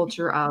create a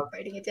culture of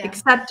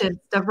acceptance,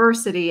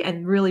 diversity,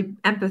 and really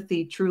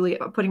empathy, truly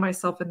putting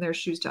myself in their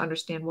shoes to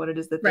understand what it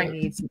is that they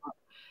need. So,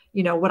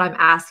 you know, what I'm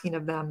asking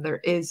of them,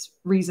 there is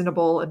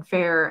reasonable and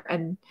fair,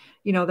 and,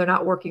 you know, they're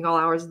not working all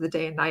hours of the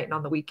day and night and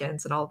on the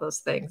weekends and all those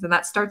things. And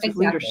that starts with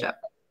leadership.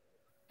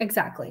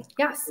 Exactly.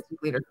 Yes.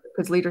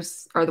 Because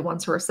leaders are the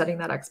ones who are setting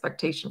that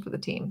expectation for the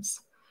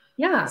teams.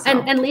 Yeah. So.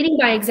 And leading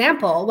by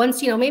example.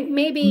 Once, you know,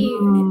 maybe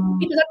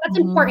because that's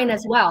important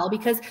as well,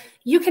 because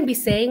you can be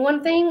saying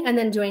one thing and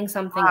then doing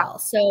something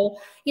else. So,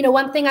 you know,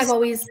 one thing I've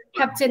always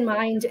kept in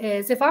mind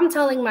is, if I'm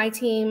telling my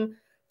team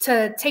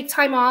to take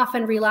time off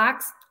and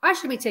relax, I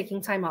should be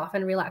taking time off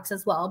and relax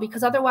as well,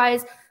 because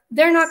otherwise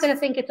they're not going to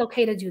think it's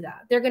okay to do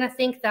that. They're going to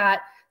think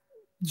that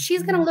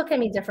she's going to look at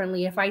me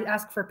differently if I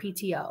ask for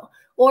PTO.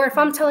 Or if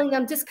I'm telling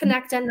them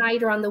disconnect at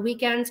night or on the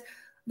weekend,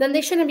 then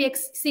they shouldn't be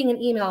seeing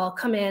an email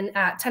come in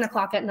at 10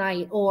 o'clock at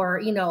night, or,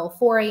 you know,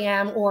 4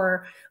 a.m.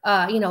 or,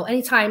 you know,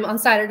 anytime on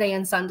Saturday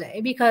and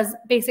Sunday, because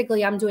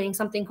basically I'm doing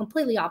something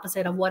completely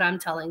opposite of what I'm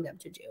telling them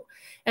to do.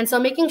 And so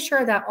making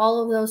sure that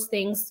all of those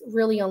things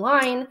really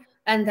align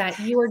and that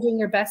you are doing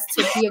your best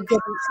to be a good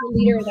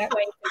leader that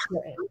way.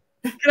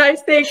 Can I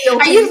say,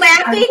 are you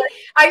laughing?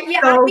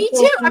 Yeah, me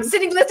too. I'm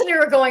sitting listening to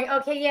her going,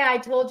 okay, yeah, I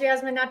told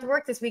Jasmine not to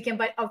work this weekend,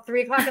 but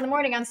 3 o'clock in the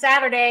morning on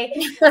Saturday.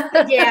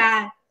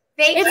 Yeah.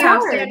 Thank you,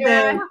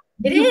 Sandra.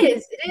 It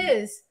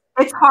is.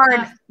 It's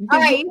hard.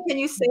 Right. Can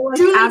you say, like,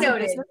 as a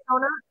business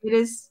owner, it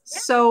is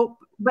so,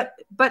 but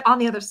on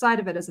the other side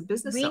of it, as a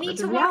business owner, we need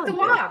to walk the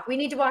walk. We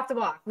need to walk the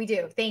walk. We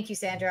do. Thank you,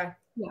 Sandra.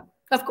 Yeah,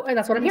 of course.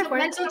 That's what I'm here for.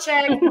 Mental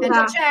check.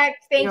 Mental check.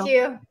 Thank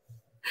you.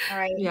 All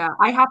right. Yeah,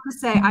 I have to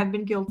say, I've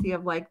been guilty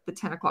of, like, the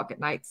 10 o'clock at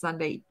night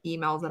Sunday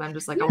emails, and I'm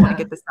just like, I want to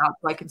get this out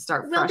so I can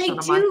start fresh on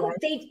a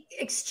Monday.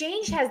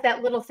 Exchange has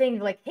that little thing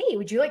like, hey,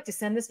 would you like to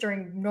send this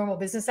during normal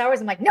business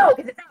hours? I'm like, no,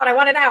 because it's out. I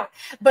want it out.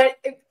 But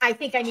I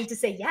think I need to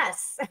say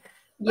yes.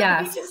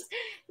 Yes.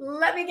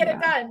 Let me get it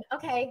done.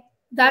 Okay.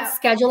 That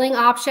scheduling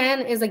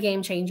option is a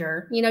game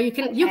changer. You know, you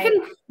can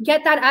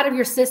get that out of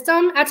your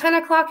system at 10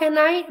 o'clock at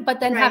night, but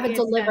then have it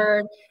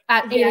delivered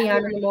at 8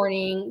 a.m. in the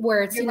morning,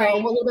 where it's, you know, a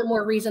little bit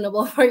more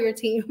reasonable for your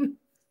team.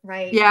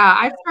 Right. Yeah,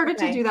 I've started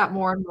to do that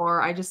more and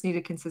more. I just need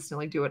to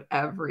consistently do it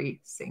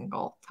every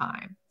single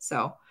time.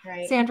 So,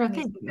 Sandra,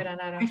 thank you.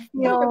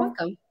 You're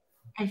welcome.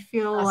 I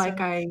feel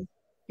like I'm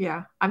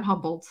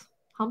humbled.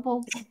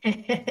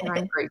 And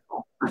I'm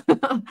grateful.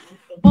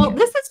 Well,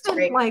 this has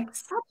been like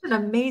such an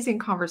amazing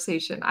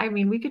conversation. I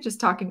mean, we could just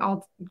talking.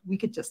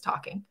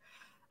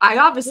 I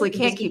obviously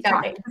can't keep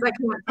talking because I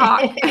can't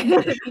talk.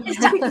 It's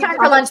time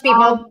for lunch,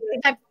 people.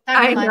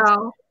 I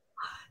know.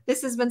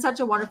 This has been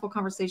such a wonderful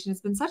conversation. It's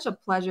been such a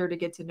pleasure to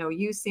get to know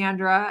you,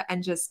 Sandra,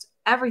 and just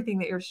everything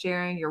that you're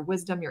sharing, your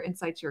wisdom, your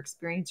insights, your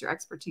experience, your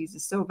expertise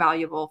is so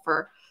valuable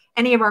for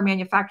any of our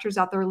manufacturers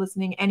out there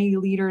listening, any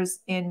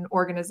leaders in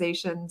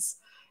organizations.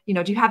 You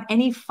know, do you have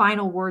any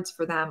final words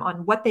for them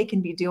on what they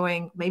can be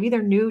doing? Maybe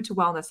they're new to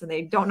wellness and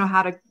they don't know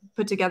how to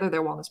put together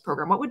their wellness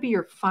program. What would be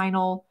your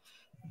final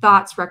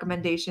thoughts,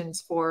 recommendations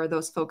for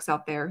those folks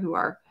out there who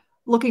are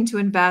looking to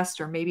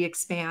invest or maybe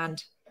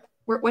expand?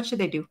 What should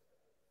they do?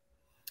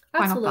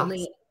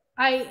 Absolutely.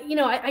 I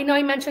know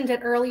I mentioned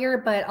it earlier,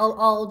 but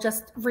I'll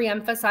just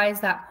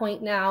reemphasize that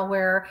point now,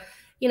 where,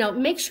 you know,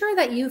 make sure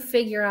that you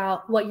figure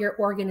out what your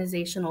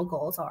organizational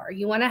goals are.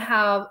 You want to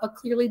have a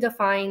clearly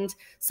defined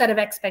set of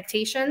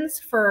expectations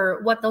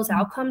for what those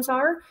outcomes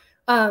are.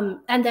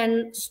 And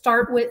then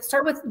start with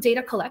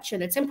data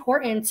collection. It's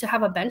important to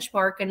have a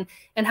benchmark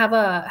and have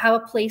a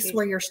place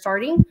where you're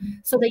starting,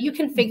 so that you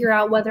can figure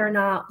out whether or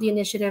not the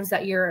initiatives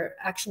that you're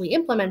actually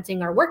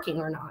implementing are working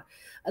or not.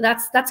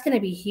 That's going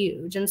to be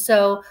huge. And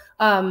so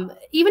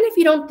even if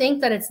you don't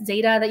think that it's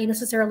data that you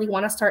necessarily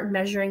want to start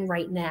measuring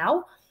right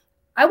now,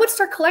 I would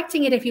start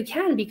collecting it if you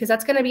can, because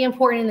that's going to be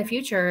important in the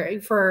future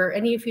for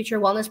any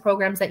future wellness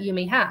programs that you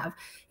may have.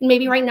 And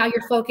maybe right now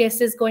your focus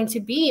is going to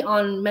be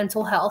on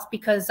mental health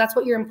because that's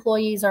what your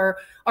employees are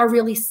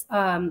really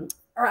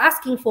are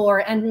asking for.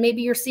 And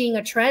maybe you're seeing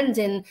a trend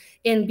in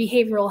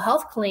behavioral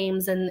health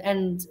claims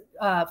and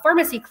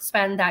pharmacy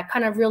spend that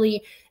kind of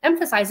really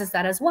emphasizes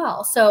that as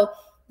well. So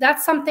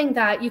that's something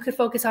that you could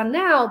focus on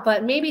now,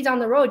 but maybe down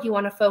the road you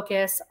want to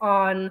focus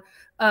on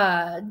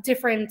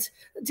different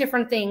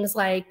things,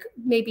 like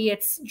maybe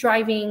it's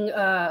driving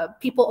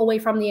people away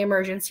from the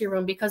emergency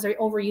room because they're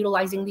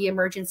overutilizing the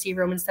emergency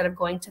room instead of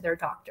going to their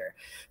doctor.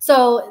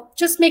 So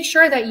just make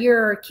sure that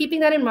you're keeping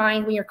that in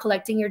mind when you're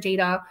collecting your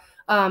data.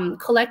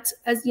 Collect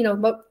as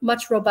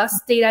much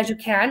robust data as you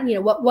can.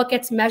 What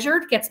gets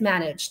measured gets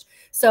managed.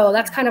 So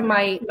that's kind of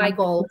my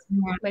goal.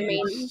 My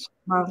main.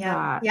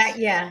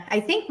 Yeah. I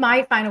think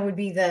my final would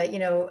be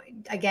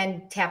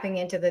again, tapping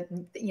into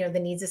the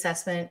needs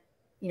assessment,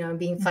 and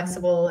being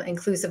flexible,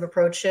 inclusive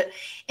approach it.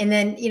 And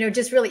then,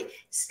 just really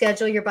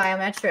schedule your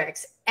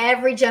biometrics.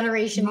 Every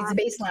generation needs a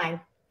baseline,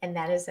 and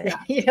that is it.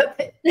 Yeah.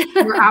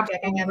 You're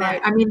absolutely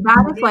right. I mean,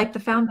 that is like the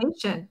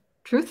foundation.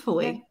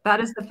 Truthfully, that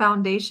is the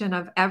foundation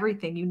of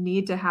everything. You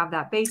need to have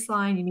that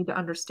baseline. You need to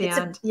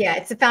understand.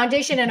 It's a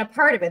foundation and a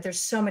part of it. There's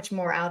so much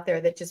more out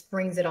there that just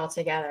brings it all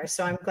together.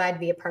 So I'm glad to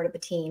be a part of the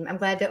team. I'm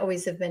glad to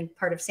always have been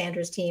part of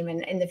Sandra's team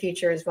and in the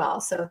future as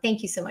well. So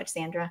thank you so much,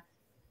 Sandra,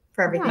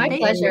 for everything. My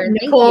pleasure.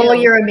 Nicole,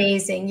 you're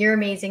amazing. You're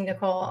amazing,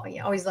 Nicole. I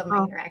always love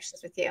my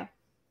interactions with you.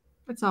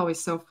 It's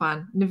always so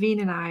fun.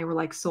 Naveen and I were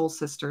like soul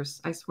sisters,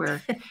 I swear.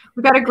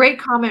 We got a great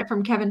comment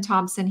from Kevin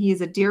Thompson. He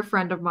is a dear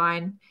friend of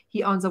mine.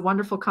 He owns a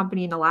wonderful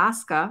company in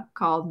Alaska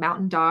called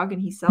Mountain Dog,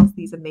 and he sells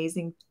these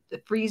amazing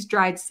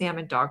freeze-dried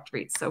salmon dog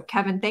treats. So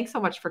Kevin, thanks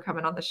so much for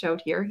coming on the show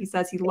here. He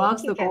says he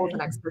loves the goals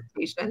and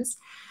expectations.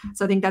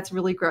 So I think that's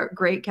really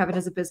great. Kevin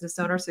is a business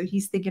owner, so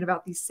he's thinking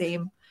about these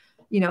same,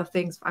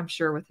 things, I'm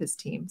sure, with his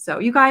team. So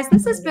you guys,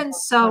 this has been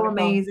so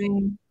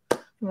amazing.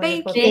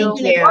 Thank you.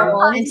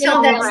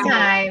 Until next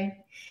time.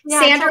 Yeah,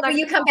 Sandra, will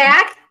you come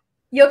back?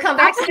 You'll come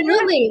back.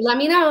 Absolutely. Let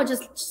me know.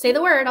 Just say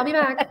the word. I'll be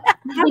back.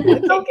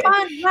 It's so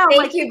fun. Yeah,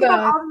 Thank you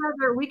both.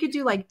 We could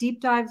do like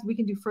deep dives. We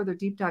can do further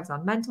deep dives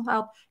on mental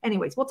health.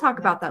 Anyways, we'll talk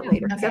about that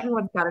later because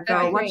everyone's got to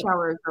go. Lunch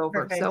hour is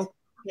over. Perfect. So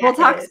we'll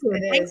talk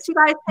soon. Thanks, you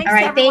guys. Thanks. All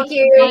right. Thank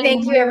you.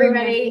 Thank you,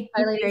 everybody.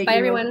 Bye, ladies. Bye,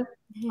 everyone.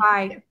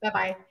 Bye.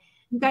 Bye-bye.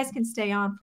 You guys can stay on.